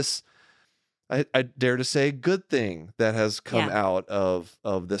had this, I dare to say, good thing that has come out of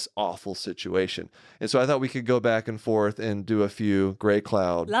this awful situation. And so I thought we could go back and forth and do a few gray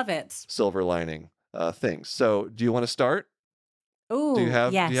cloud, Love it. silver lining things. So do you want to start? Oh, Do you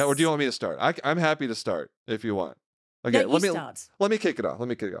have, yes. or do you want me to start? I'm happy to start if you want. Okay, No, you start. Let me kick it off.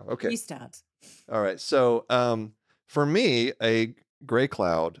 Okay. You start. All right. So, for me, a gray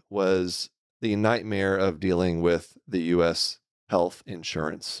cloud was the nightmare of dealing with the U.S. health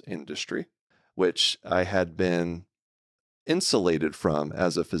insurance industry, which I had been insulated from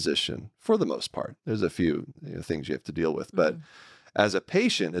as a physician for the most part. There's a few things you have to deal with, but as a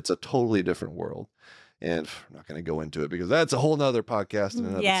patient, it's a totally different world. And I'm not going to go into it because that's a whole nother podcast in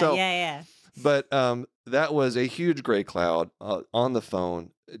and of itself. Yeah. But that was a huge gray cloud on the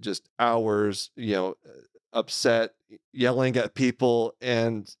phone, just hours, upset, yelling at people,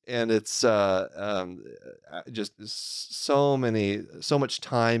 and it's just so much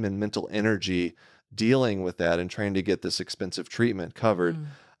time and mental energy dealing with that and trying to get this expensive treatment covered.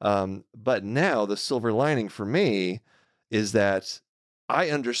 But now the silver lining for me is that I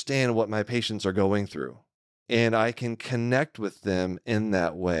understand what my patients are going through, and I can connect with them in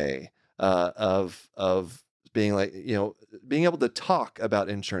that way of being like, being able to talk about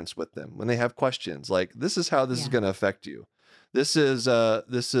insurance with them when they have questions like, this is how this is going to affect you. This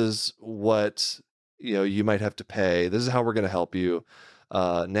is what, you might have to pay. This is how we're going to help you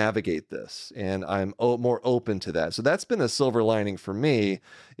navigate this. And I'm more open to that. So that's been a silver lining for me,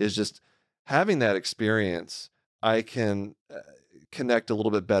 is just having that experience. I can connect a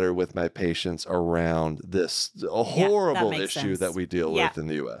little bit better with my patients around this horrible issue that we deal with in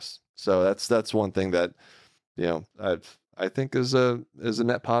the U.S. So that's one thing that, I think is a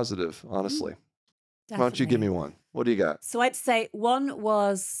net positive, honestly. Definitely. Why don't you give me one? What do you got? So I'd say one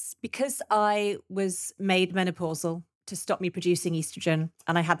was because I was made menopausal to stop me producing estrogen,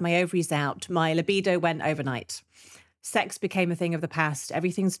 and I had my ovaries out. My libido went overnight. Sex became a thing of the past.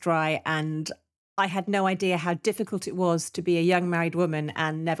 Everything's dry, and I had no idea how difficult it was to be a young married woman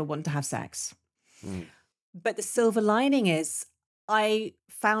and never want to have sex. But the silver lining is I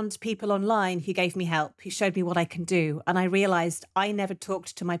found people online who gave me help, who showed me what I can do. And I realized I never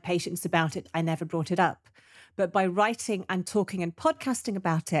talked to my patients about it. I never brought it up. But by writing and talking and podcasting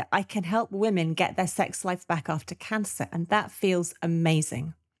about it, I can help women get their sex life back after cancer. And that feels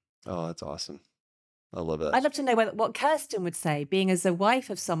amazing. Oh, that's awesome. I love that. I'd love to know what Kirsten would say, being as a wife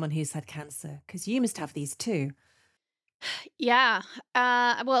of someone who's had cancer, because you must have these too. Yeah.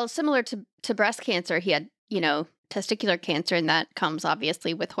 Well, similar to breast cancer, he had, testicular cancer, and that comes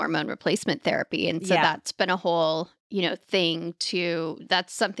obviously with hormone replacement therapy. And so that's been a whole, thing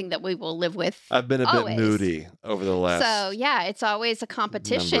that's something that we will live with. I've been a always. bit moody over the last. So yeah, it's always a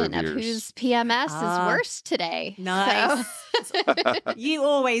competition of whose PMS is worse today. Nice. So. You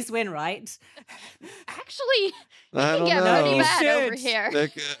always win, right? Actually, I don't get know. pretty You bad should. over here.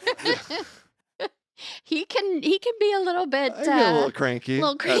 Like, He can be a little bit I get a little cranky.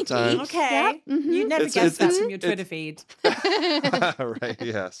 little cranky. At times. Okay. You never guessed that from your Twitter feed. Right.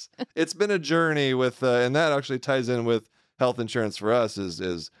 Yes. It's been a journey with, and that actually ties in with health insurance for us.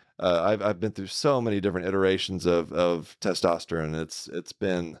 I've been through so many different iterations of testosterone. It's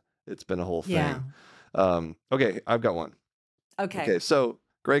been a whole thing. Yeah. Okay, I've got one. Okay. So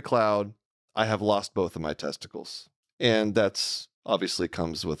gray cloud. I have lost both of my testicles, and that's obviously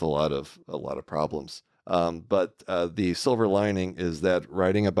comes with a lot of problems. But the silver lining is that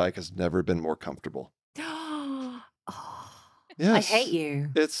riding a bike has never been more comfortable. Yes. I hate you.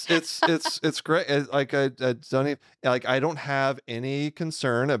 It's great. I don't have any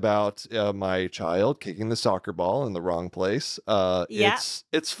concern about my child kicking the soccer ball in the wrong place.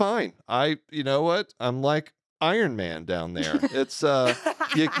 It's fine. You know what? I'm like Iron Man down there. It's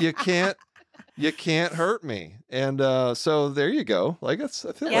you can't hurt me. And so there you go. I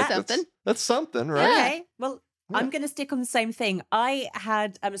feel like something. That's something, right? Okay. Well, I'm going to stick on the same thing. I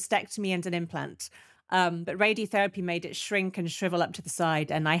had a mastectomy and an implant. But radiotherapy made it shrink and shrivel up to the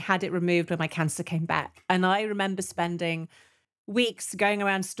side. And I had it removed when my cancer came back. And I remember spending weeks going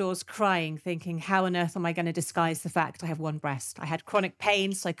around stores crying, thinking, how on earth am I going to disguise the fact I have one breast? I had chronic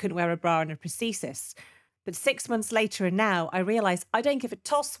pain, so I couldn't wear a bra and a prosthesis. But 6 months later and now, I realize I don't give a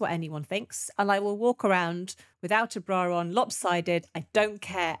toss what anyone thinks. And I will walk around without a bra on, lopsided. I don't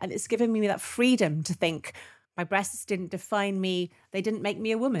care. And it's given me that freedom to think my breasts didn't define me. They didn't make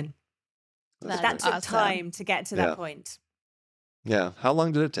me a woman. But that took time to get to that point. Yeah. How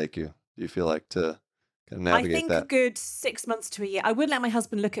long did it take you, do you feel like, to kind of navigate I think that? a good 6 months to a year. I wouldn't let my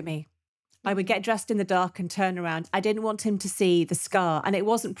husband look at me. I would get dressed in the dark and turn around. I didn't want him to see the scar. And it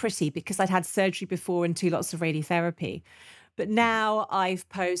wasn't pretty because I'd had surgery before and 2 lots of radiotherapy. But now I've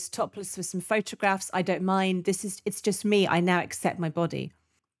posed topless with some photographs. I don't mind. It's just me. I now accept my body.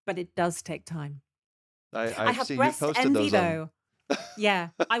 But it does take time. I have see breast you posted envy, those on, though. Yeah,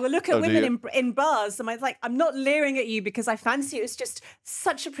 I will look at women in bars, and I'm like, I'm not leering at you because I fancy it. It's just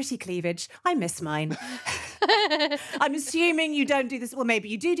such a pretty cleavage. I miss mine. I'm assuming you don't do this. Well, maybe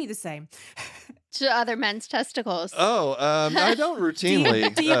you do the same. To other men's testicles. Oh, I don't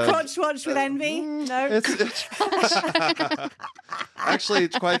routinely. Do you crotch watch with envy? No. Actually,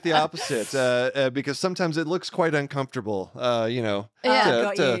 it's quite the opposite because sometimes it looks quite uncomfortable. To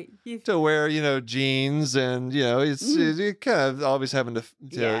wear jeans, and it's kind of always having to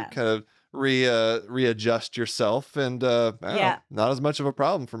kind of readjust yourself, and not as much of a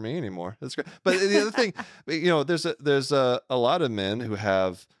problem for me anymore. That's great. But the other thing, there's a lot of men who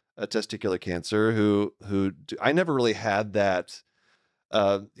have a testicular cancer who I never really had that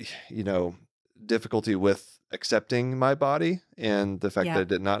difficulty with accepting my body and the fact that I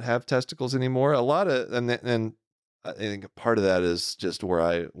did not have testicles anymore. A lot of and I think part of that is just where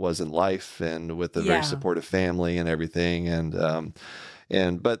I was in life and with a very supportive family and everything,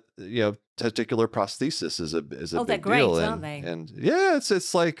 but testicular prosthesis is a big great, deal, aren't they? And yeah, it's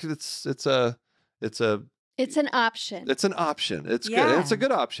an option. It's an option. It's good. It's a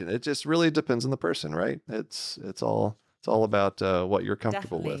good option. It just really depends on the person, right? It's all about what you're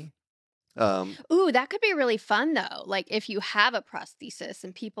comfortable with. Ooh, that could be really fun though. Like if you have a prosthesis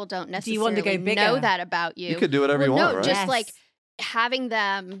and people don't necessarily know that about you. You could do whatever you want, right? Just like having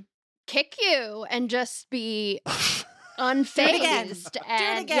them kick you and just be unfazed. Do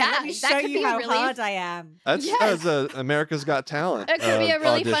it again. Let me show you how hard I am. That's America's Got Talent. It could be a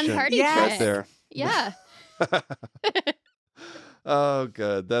really fun party trick. Right there. Yeah. Oh,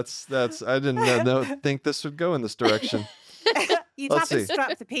 good. That's. I didn't think this would go in this direction. You'd have to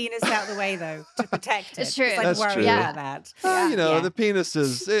strap the penis out of the way though to protect it. It's true. That's true. About that. The penis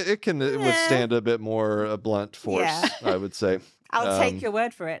it can withstand a bit more blunt force. I would say. I'll take your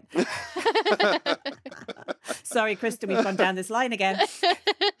word for it. Sorry, Kristen, we've gone down this line again.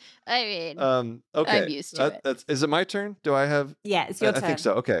 I mean, okay. I'm used to it. Is it my turn? Do I have? Yeah, it's your turn. I think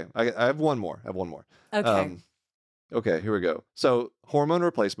so. Okay, I have one more. Okay. Okay, here we go. So hormone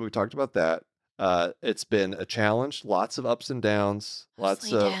replacement, we talked about that. It's been a challenge, lots of ups and downs,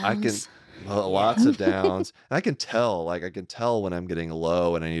 lots of downs. And I can tell when I'm getting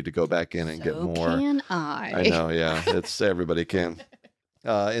low and I need to go back in and get more. Can I? I know, yeah. Everybody can.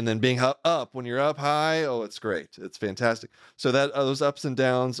 And then being up when you're up high, it's great. It's fantastic. So that those ups and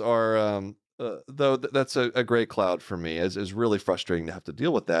downs are though that's a gray cloud for me. Is really frustrating to have to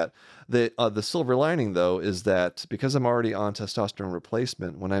deal with that. The silver lining though is that because I'm already on testosterone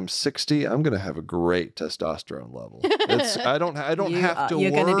replacement, when I'm 60, I'm going to have a great testosterone level. I don't have to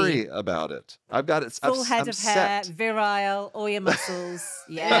worry about it. I've got it. Full head of hair, virile, all your muscles.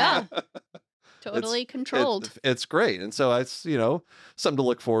 Yeah. Totally controlled. It's great. And so it's, something to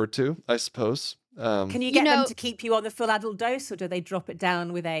look forward to, I suppose. Can you get them to keep you on the full adult dose, or do they drop it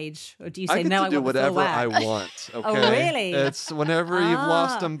down with age? Or do you say, no, I do want the full whatever I want. Okay? Oh, really? It's whenever you've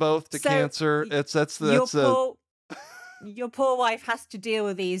lost them both to cancer. Your poor wife has to deal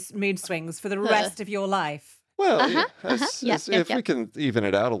with these mood swings for the rest of your life. Well, if we can even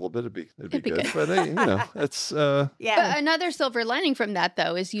it out a little bit, it'd be good. But it's But another silver lining from that,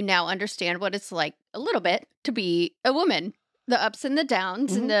 though, is you now understand what it's like a little bit to be a woman. The ups and the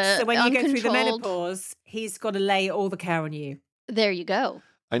downs and the So when you go through the menopause, he's got to lay all the care on you. There you go.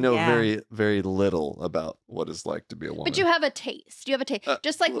 I know very, very little about what it's like to be a woman. But you have a taste. You have a taste.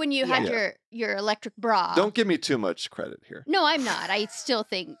 Just like when you had your electric bra. Don't give me too much credit here. No, I'm not. I still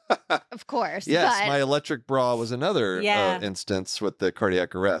think, of course. Yes, my electric bra was another instance with the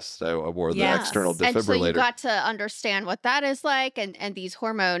cardiac arrest. I wore the external defibrillator. And so you got to understand what that is like, and these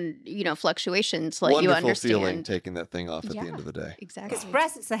hormone, fluctuations let you understand. Wonderful feeling taking that thing off at the end of the day. Exactly. Because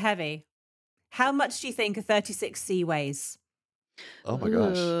breasts are heavy. How much do you think a 36C weighs? Oh my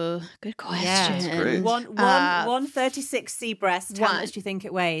gosh. Good question. Yeah, that's great. One 36C breast, how much do you think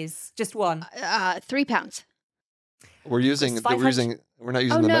it weighs? Just one? 3 pounds. We're not using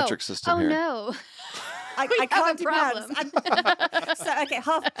the metric system here. Oh no. I can't do problem. So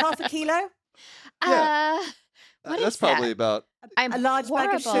half a kilo? Yeah. That's probably about a large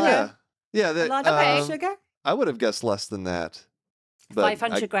bag of sugar. Yeah. A large bag of sugar? I would have guessed less than that.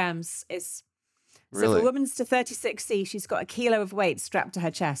 500 grams is. Really? So if a woman's to 36C, she's got a kilo of weight strapped to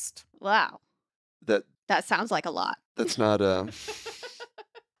her chest. Wow. That sounds like a lot. That's not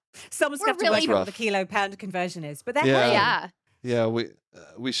Someone's going to have to work out what the kilo pound conversion is. But yeah,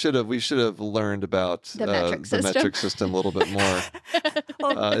 we should have learned about the metric system a little bit more.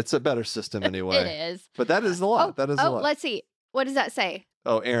 It's a better system anyway. It is. But that is a lot. That is a lot. Let's see. What does that say?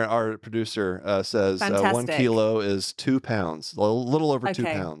 Oh, Aaron, our producer, says 1 kilo is 2 pounds. A little over 2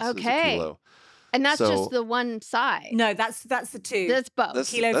 pounds is a kilo. And that's So- just the one side. No, that's the two. That's both.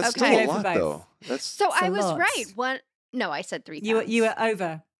 That's, Kilo- that's still kilo a for lot, both. though. That's So It's a I was lot. right. No, I said 3 you pounds. were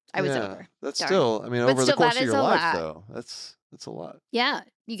over. I was yeah, over. That's Sorry. still, I mean, But over still, the course that of is your a life, lot. though, that's a lot, Yeah.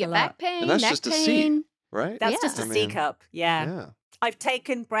 You a get lot. back pain, and that's neck just a pain. C, right? That's Yeah. just a I C mean, cup. Yeah. Yeah. I've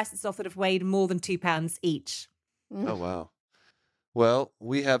taken breasts off that have weighed more than 2 pounds each. Mm. Oh wow. Well,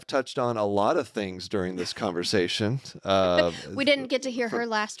 we have touched on a lot of things during this conversation. We didn't get to hear for- her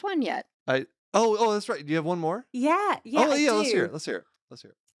last one yet. Oh, that's right. Do you have one more? Yeah. Yeah. Oh, I yeah. do. Let's hear it. Let's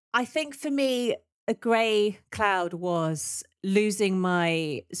hear it. I think for me, a grey cloud was losing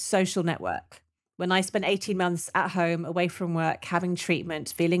my social network. When I spent 18 months at home, away from work, having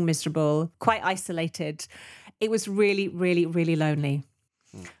treatment, feeling miserable, quite isolated, it was really, really, really lonely.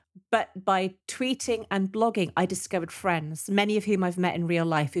 But by tweeting and blogging, I discovered friends, many of whom I've met in real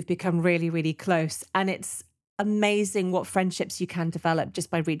life who've become really, really close. And it's amazing what friendships you can develop just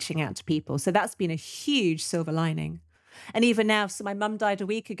by reaching out to people. So that's been a huge silver lining. And even now, so my mum died a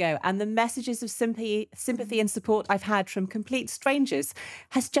week ago, and the messages of sympathy and support I've had from complete strangers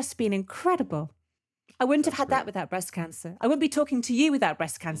has just been incredible. I wouldn't have had that without breast cancer. I wouldn't be talking to you without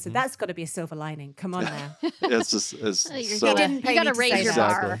breast cancer. That's got to be a silver lining. Come on now. It's just it's You're so gonna, didn't pay you gotta me to raise say your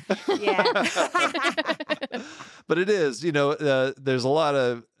that. bar. Yeah. but it is, there's a lot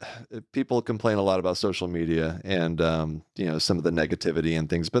of people complain a lot about social media and some of the negativity and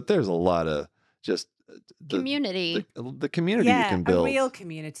things, but there's a lot of just Community. the community you can a build. real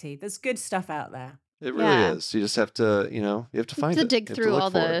community. There's good stuff out there. It really Yeah. is. You just have to, you have to find To it. dig You have to through look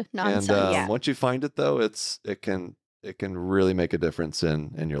all for the it. nonsense. And Yeah. once you find it, though, it can really make a difference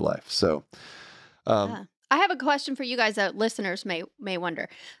in your life. So, Yeah. I have a question for you guys that listeners may wonder.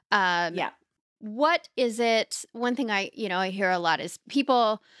 Yeah. What is it? One thing I hear a lot is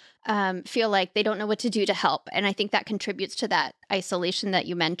people feel like they don't know what to do to help. And I think that contributes to that isolation that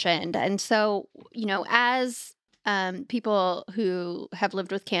you mentioned. And so, as people who have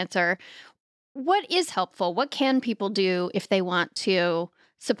lived with cancer, what is helpful? What can people do if they want to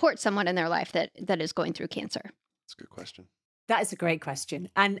support someone in their life that is going through cancer? that's a good question. That is a great question.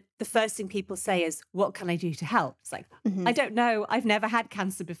 And the first thing people say is, what can I do to help? It's like, Mhm. I don't know. I've never had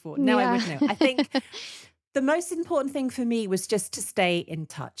cancer before. No, I would know. I think the most important thing for me was just to stay in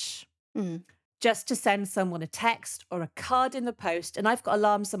touch. Mm. Just to send someone a text or a card in the post. And I've got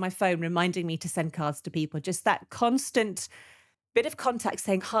alarms on my phone reminding me to send cards to people. Just that constant bit of contact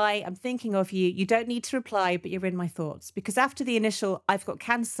saying, hi, I'm thinking of you. You don't need to reply, but you're in my thoughts. Because after the initial, I've got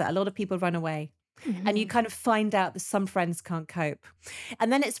cancer, a lot of people run away. And you kind of find out that some friends can't cope.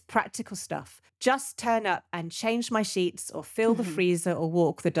 And then it's practical stuff. Just turn up and change my sheets or fill the freezer or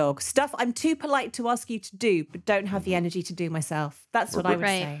walk the dog. Stuff I'm too polite to ask you to do, but don't have the energy to do myself. That's what I would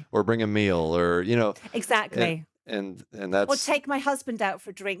Right. say. Or bring a meal, or Exactly. and that's Or take my husband out for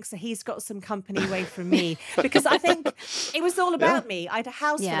a drink so he's got some company away from me. Because I think it was all about me. I had a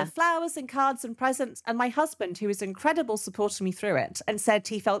house full Yeah. of flowers and cards and presents. And my husband, who was incredible, supported me through it and said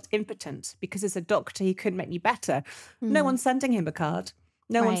he felt impotent because as a doctor, he couldn't make me better. No one's sending him a card.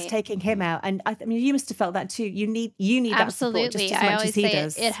 No one's Right. taking him out. And I mean, you must have felt that too. You need that support Absolutely. just as I much always as he say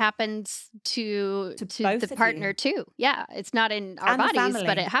does. it happens to both the of partner you. too. Yeah, it's not in our And the bodies, but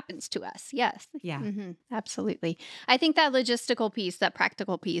family. it happens to us. Yes. Yeah. Absolutely. I think that logistical piece, that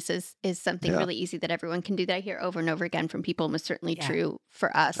practical piece, is something Yeah. really easy that everyone can do. That I hear over and over again from people, and was certainly Yeah. true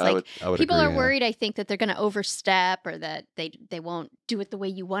for us. I Like would people agree, are yeah. worried, I think, that they're going to overstep or that they won't do it the way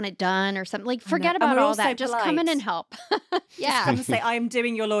you want it done or something. Like forget And about we're all also that. Just come in polite. and help. Just come Yeah. and say, I am doing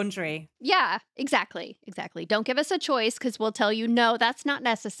your laundry. Yeah, exactly. Don't give us a choice because we'll tell you, no, that's not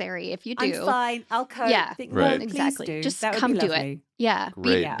necessary if you do. I'm fine. I'll cope. Yeah. Think, Right. Well, Exactly. Please do. Just That would come be do it. lovely. Yeah.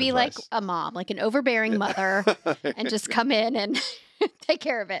 Great Be like advice. a mom, like an overbearing mother, and just come in and take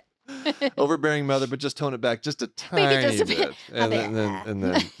care of it. overbearing mother, but just tone it back just a tiny Maybe just a bit, bit. and A then, bit.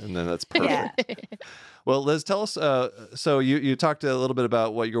 and then that's perfect. Yeah. Well, Liz, tell us. So you talked a little bit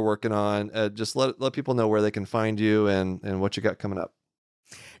about what you're working on. Just let people know where they can find you and what you got coming up.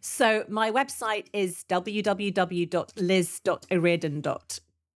 So my website is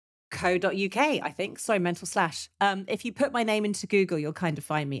www.liz.o'riordan.co.uk, I think. Sorry, mental slash. If you put my name into Google, you'll kind of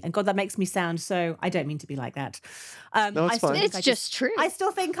find me. And God, that makes me sound so, I don't mean to be like that. No, it's I still fine. think It's I just true. I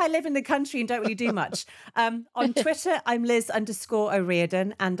still think I live in the country and don't really do much. On Twitter, I'm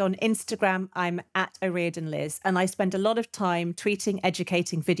Liz_O'Riordan. And on Instagram, I'm @O'RiordanLiz. And I spend a lot of time tweeting,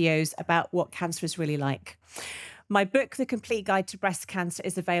 educating videos about what cancer is really like. My book, The Complete Guide to Breast Cancer,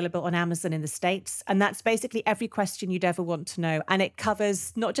 is available on Amazon in the States. And that's basically every question you'd ever want to know. And it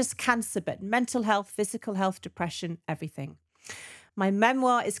covers not just cancer, but mental health, physical health, depression, everything. My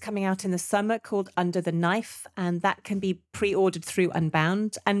memoir is coming out in the summer called Under the Knife, and that can be pre-ordered through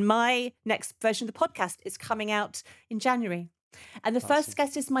Unbound. And my next version of the podcast is coming out in January. And the first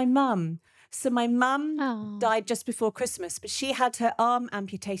guest is my mum. So my mum died just before Christmas, but she had her arm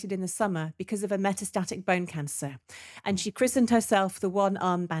amputated in the summer because of a metastatic bone cancer. And she christened herself the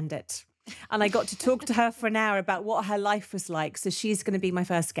One-Arm Bandit. And I got to talk to her for an hour about what her life was like. So she's going to be my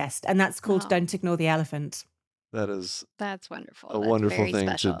first guest. And that's called Don't Ignore the Elephant. That's wonderful. A wonderful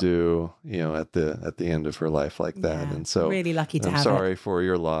thing to do, at the end of her life like that. Yeah, and so really lucky to I'm have sorry it. for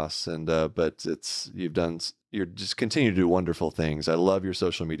your loss. And but you're just continue to do wonderful things. I love your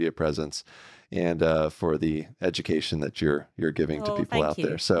social media presence and for the education that you're giving to people out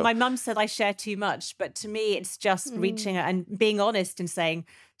there. So my mum said I share too much, but to me it's just reaching out and being honest and saying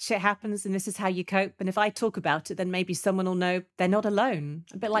shit happens and this is how you cope. And if I talk about it, then maybe someone will know they're not alone.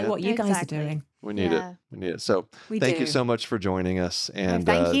 A bit like what you guys are doing. We need it. We need it. So thank you so much for joining us. And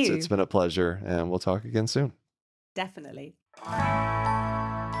thank you. It's been a pleasure. And we'll talk again soon. Definitely.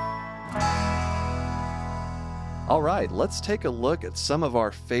 All right, let's take a look at some of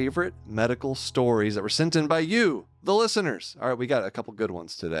our favorite medical stories that were sent in by you, the listeners. All right, we got a couple good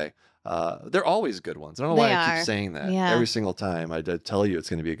ones today. They're always good ones. I don't know why I keep saying that every single time. I tell you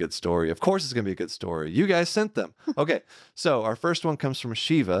it's going to be a good story. Of course it's going to be a good story. You guys sent them. Okay, so our first one comes from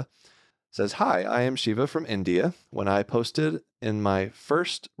Shiva. It says, "Hi, I am Shiva from India. When I posted in my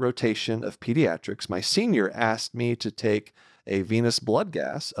first rotation of pediatrics, my senior asked me to take a venous blood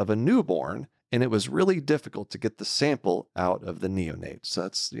gas of a newborn, and it was really difficult to get the sample out of the neonate." So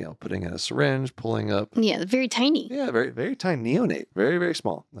that's, putting in a syringe, pulling up. Yeah, very tiny. Yeah, very, very tiny neonate. Very, very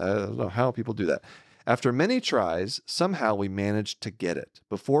small. I don't know how people do that. After many tries, somehow we managed to get it.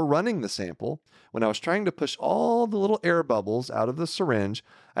 Before running the sample, when I was trying to push all the little air bubbles out of the syringe,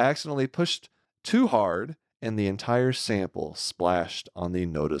 I accidentally pushed too hard and the entire sample splashed on the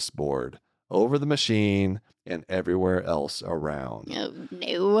notice board, over the machine, and everywhere else around. Oh,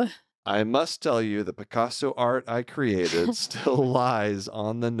 no. I must tell you, the Picasso art I created still lies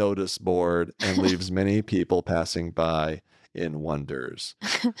on the notice board and leaves many people passing by in wonders.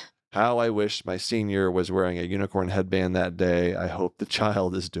 How I wish my senior was wearing a unicorn headband that day. I hope the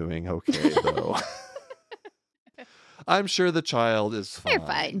child is doing okay, though. I'm sure the child is fine. They're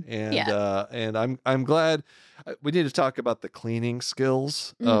fine. And I'm glad. We need to talk about the cleaning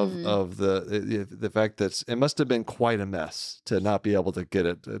skills of the fact that it must have been quite a mess to not be able to get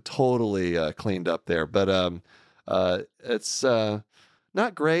it totally cleaned up there. But it's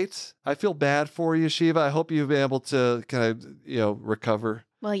not great. I feel bad for you, Shiva. I hope you've been able to kind of recover.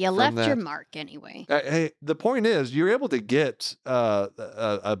 Well, you left your mark anyway. Hey, the point is, you're able to get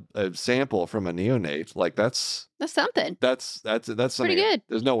a sample from a neonate. Like that's something. That's something. Pretty good.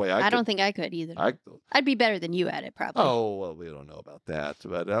 There's no way I don't think I could either. I'd be better than you at it, probably. Oh well, we don't know about that,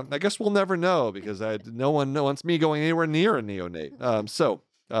 but I guess we'll never know because no one wants me going anywhere near a neonate. So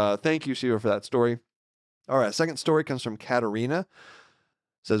thank you, Shiva, for that story. All right, second story comes from Katerina.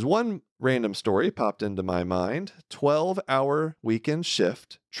 Says, one random story popped into my mind. 12-hour weekend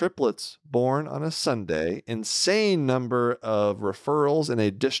shift, triplets born on a Sunday, insane number of referrals in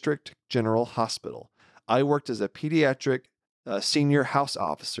a district general hospital. I worked as a pediatric senior house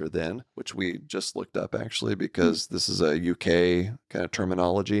officer then, which we just looked up actually because this is a UK kind of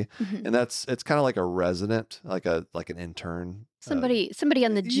terminology. Mm-hmm. And it's kind of like a resident, like an intern. Somebody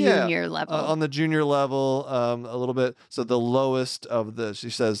on the junior level. On the junior level, a little bit. So the lowest of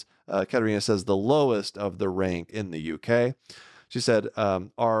Katerina says the lowest of the rank in the UK. She said,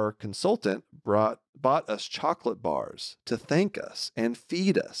 our consultant bought us chocolate bars to thank us and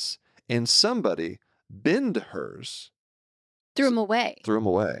feed us. And somebody binned hers. Threw them away.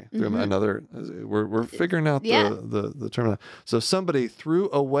 Mm-hmm. Another. We're figuring out the term. So somebody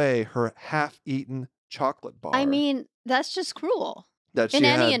threw away her half-eaten chocolate bar. I mean, that's just cruel. In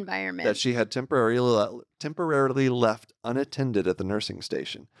any environment. That she had temporarily left unattended at the nursing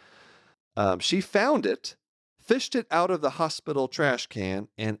station. She found it, fished it out of the hospital trash can,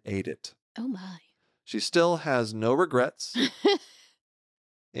 and ate it. Oh my! She still has no regrets.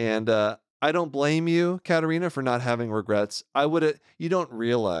 And I don't blame you, Katerina, for not having regrets. You don't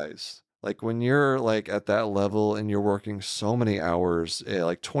realize, like when you're like at that level and you're working so many hours,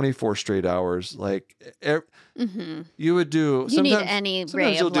 like 24 straight hours, like you would do. You need any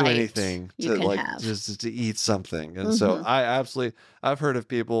ray you'll of do light anything you to have. just to eat something. And so I've heard of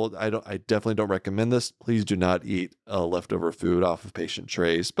people. I definitely don't recommend this. Please do not eat leftover food off of patient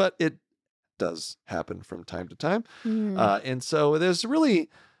trays, but it does happen from time to time. And so there's really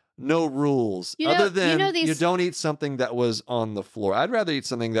no rules. You know- Other than you know these- you don't eat something that was on the floor. I'd rather eat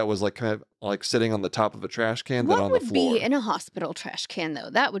something that was like kind of like sitting on the top of a trash can than What on the would floor. be in a hospital trash can, though?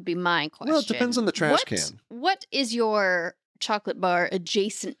 That would be my question. Well, it depends on the trash can. What is your chocolate bar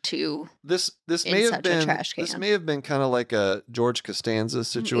adjacent to? This in may have such a been trash this can. may have been kind of like a George Costanza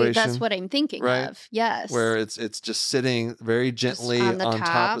situation. That's what I'm thinking right? of. Yes. Where it's just sitting very gently on the on top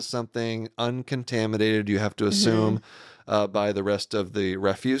top. of something uncontaminated. You have to assume by the rest of the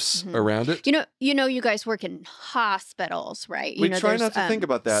refuse around it. You know, you guys work in hospitals, right? We try not to think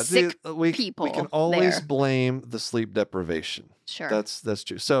about that. Sick We people can always there. blame the sleep deprivation. Sure. That's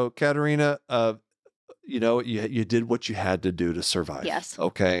true. So, Katerina, you did what you had to do to survive. Yes.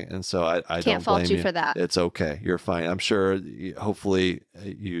 Okay. And so I Can't don't fault blame you for that. It's okay. You're fine. I'm sure. Hopefully,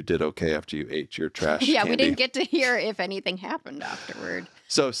 you did okay after you ate your trash. Yeah, candy. we didn't get to hear if anything happened afterward.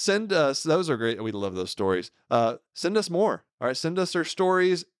 So send us. Those are great. We love those stories. Send us more. All right. Send us your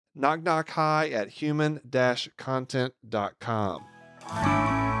stories. knockknockhi@human-content.com.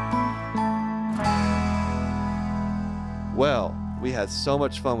 Well, we had so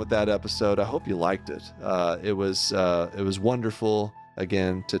much fun with that episode. I hope you liked it. It was wonderful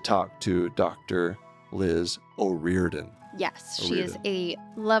again to talk to Dr. Liz O'Riordan. Yes, she is a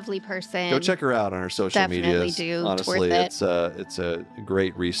lovely person. Go check her out on her social Definitely medias. do. Honestly, It's worth it's a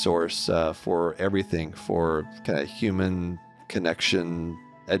great resource for everything, for kind of human connection,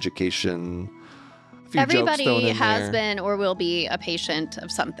 education. A few jokes thrown Everybody in has there. been or will be a patient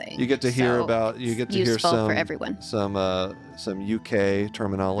of something. You get to hear So about. You get to it's hear useful some for everyone. some UK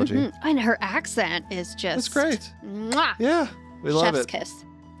terminology. Mhm. And her accent is just It's great. Mwah! Yeah, we love Chef's it. kiss.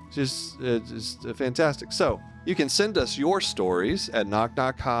 Just fantastic. So you can send us your stories at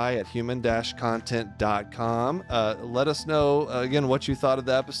knockknockhi@human-content.com. Let us know again what you thought of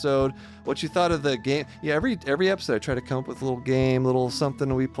the episode, what you thought of the game. Yeah, every episode I try to come up with a little game, little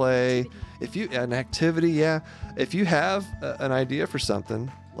something we play. If you an activity, yeah. If you have an idea for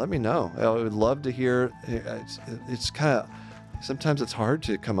something, let me know. I would love to hear. It's kind of. Sometimes it's hard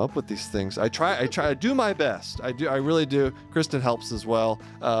to come up with these things. I do my best. I really do. Kristen helps as well.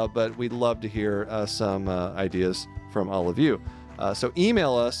 But we'd love to hear some ideas from all of you. So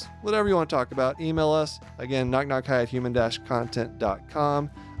email us, whatever you want to talk about. Email us. Again,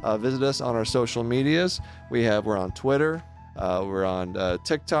 knockknockhi@human-content.com. Visit us on our social medias. We're on Twitter. We're on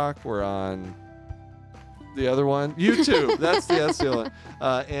TikTok. We're on the other one, YouTube. That's the other one.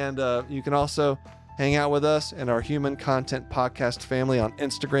 And you can also hang out with us and our Human Content Podcast family on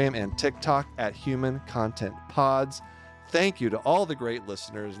Instagram and TikTok at Human Content Pods. Thank you to all the great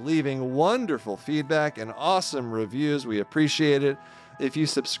listeners leaving wonderful feedback and awesome reviews. We appreciate it. If you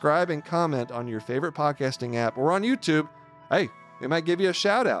subscribe and comment on your favorite podcasting app or on YouTube, hey, we might give you a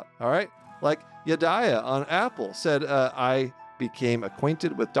shout out. All right. Like Yadiah on Apple said, I became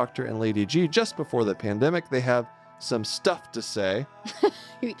acquainted with Dr. and Lady G just before the pandemic. They have some stuff to say.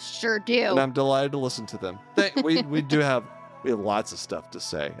 You sure do. And I'm delighted to listen to them. We have lots of stuff to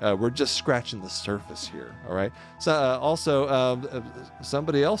say. We're just scratching the surface here. All right. So also,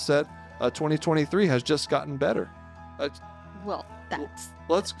 somebody else said 2023 has just gotten better. Well,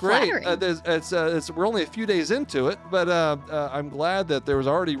 that's great. flattering. We're only a few days into it, but I'm glad that there was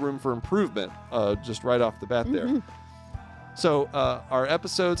already room for improvement just right off the bat there. So our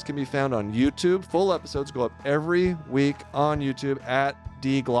episodes can be found on YouTube. Full episodes go up every week on YouTube at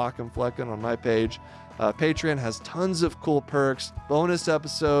 @DGlockenflecken on my page. Patreon has tons of cool perks, bonus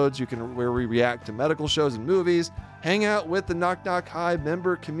episodes where we react to medical shows and movies, hang out with the Knock Knock Hi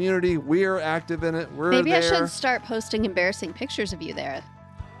member community. We're active in it. We're Maybe there. I should start posting embarrassing pictures of you there.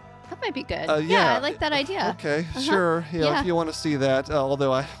 That might be good. Yeah, I like that idea. Okay, sure. Yeah. If you want to see that,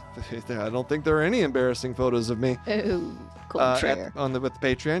 although I don't think there are any embarrassing photos of me. Oh, cool. Trigger. With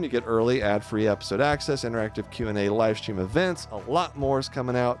Patreon, you get early ad-free episode access, interactive Q&A, live stream events. A lot more is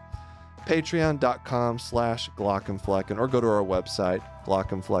coming out. Patreon.com/Glockenflecken, or go to our website,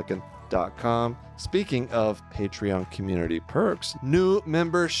 glockenflecken.com. Speaking of Patreon community perks, new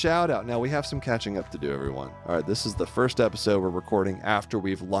member shout out. Now we have some catching up to do, everyone. All right, this is the first episode we're recording after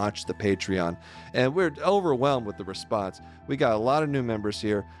we've launched the Patreon, and we're overwhelmed with the response. We got a lot of new members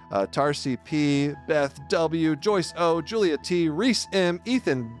here. Tarsi P, Beth W, Joyce O, Julia T, Reese M,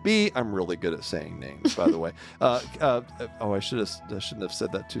 Ethan B. I'm really good at saying names, by the way. I shouldn't have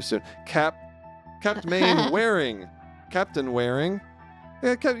said that too soon. Captain Waring.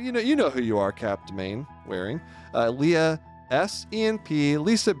 Yeah, you know who you are, Captain Maine Waring. Leah S, Ian P,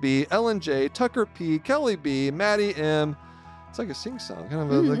 Lisa B, Ellen J, Tucker P, Kelly B, Maddie M. It's like a sing song.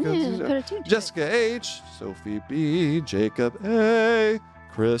 Kind of Jessica H, Sophie B, Jacob A,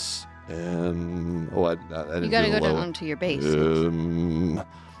 Chris N. Oh, I didn't You got to do go the low down to your base.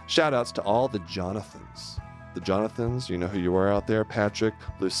 Shout outs to all the Jonathans. The Jonathans, you know who you are out there. Patrick,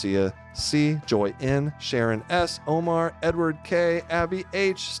 Lucia C, Joy N, Sharon S, Omar, Edward K, Abby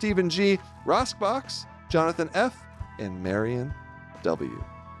H, Stephen G, Roskbox, Jonathan F, and Marion W.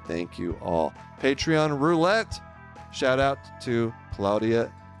 Thank you all. Patreon Roulette. Shout out to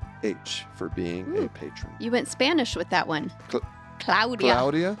Claudia H for being a patron. You went Spanish with that one.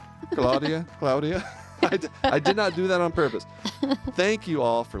 Claudia. Claudia. I did not do that on purpose. Thank you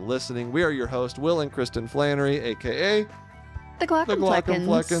all for listening. We are your hosts, Will and Kristen Flannery, a.k.a. The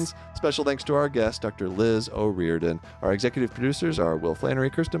Glockenfleckens. Special thanks to our guest, Dr. Liz O'Riordan. Our executive producers are Will Flannery,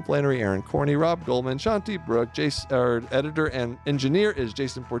 Kristen Flannery, Aaron Corney, Rob Goldman, Shanti Brooke. Our editor and engineer is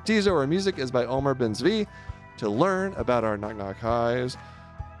Jason Portizo. Our music is by Omar Benzvi. To learn about our Knock Knock Highs,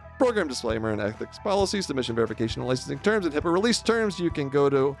 program disclaimer and ethics policy, submission verification and licensing terms, and HIPAA release terms, you can go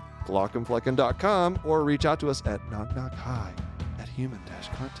to glockenflecken.com or reach out to us at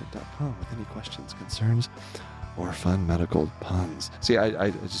knockknockhigh@human-content.com with any questions, concerns, or fun medical puns. See,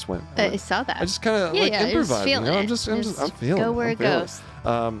 I just went. I saw that. I just kind of improvising. You know? I'm feeling. Go where it goes.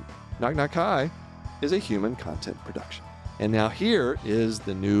 Knock Knock High is a human content production, and now here is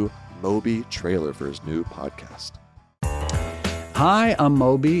the new Moby trailer for his new podcast. Hi, I'm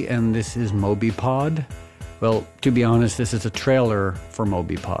Moby, and this is Moby Pod. Well, to be honest, this is a trailer for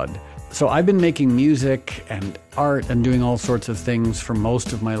Moby Pod. So I've been making music and art and doing all sorts of things for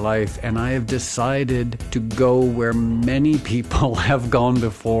most of my life, and I have decided to go where many people have gone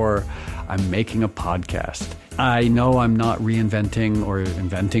before. I'm making a podcast. I know I'm not reinventing or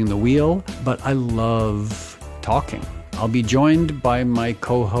inventing the wheel, but I love talking. I'll be joined by my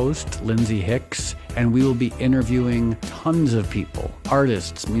co-host, Lindsay Hicks, and we will be interviewing tons of people,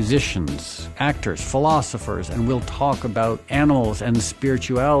 artists, musicians, actors, philosophers, and we'll talk about animals and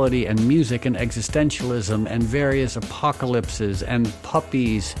spirituality and music and existentialism and various apocalypses and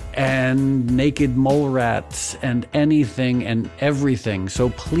puppies and naked mole rats and anything and everything.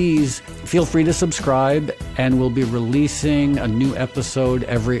 So please feel free to subscribe, and we'll be releasing a new episode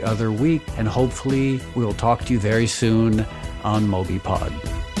every other week, and hopefully we'll talk to you very soon on Moby Pod.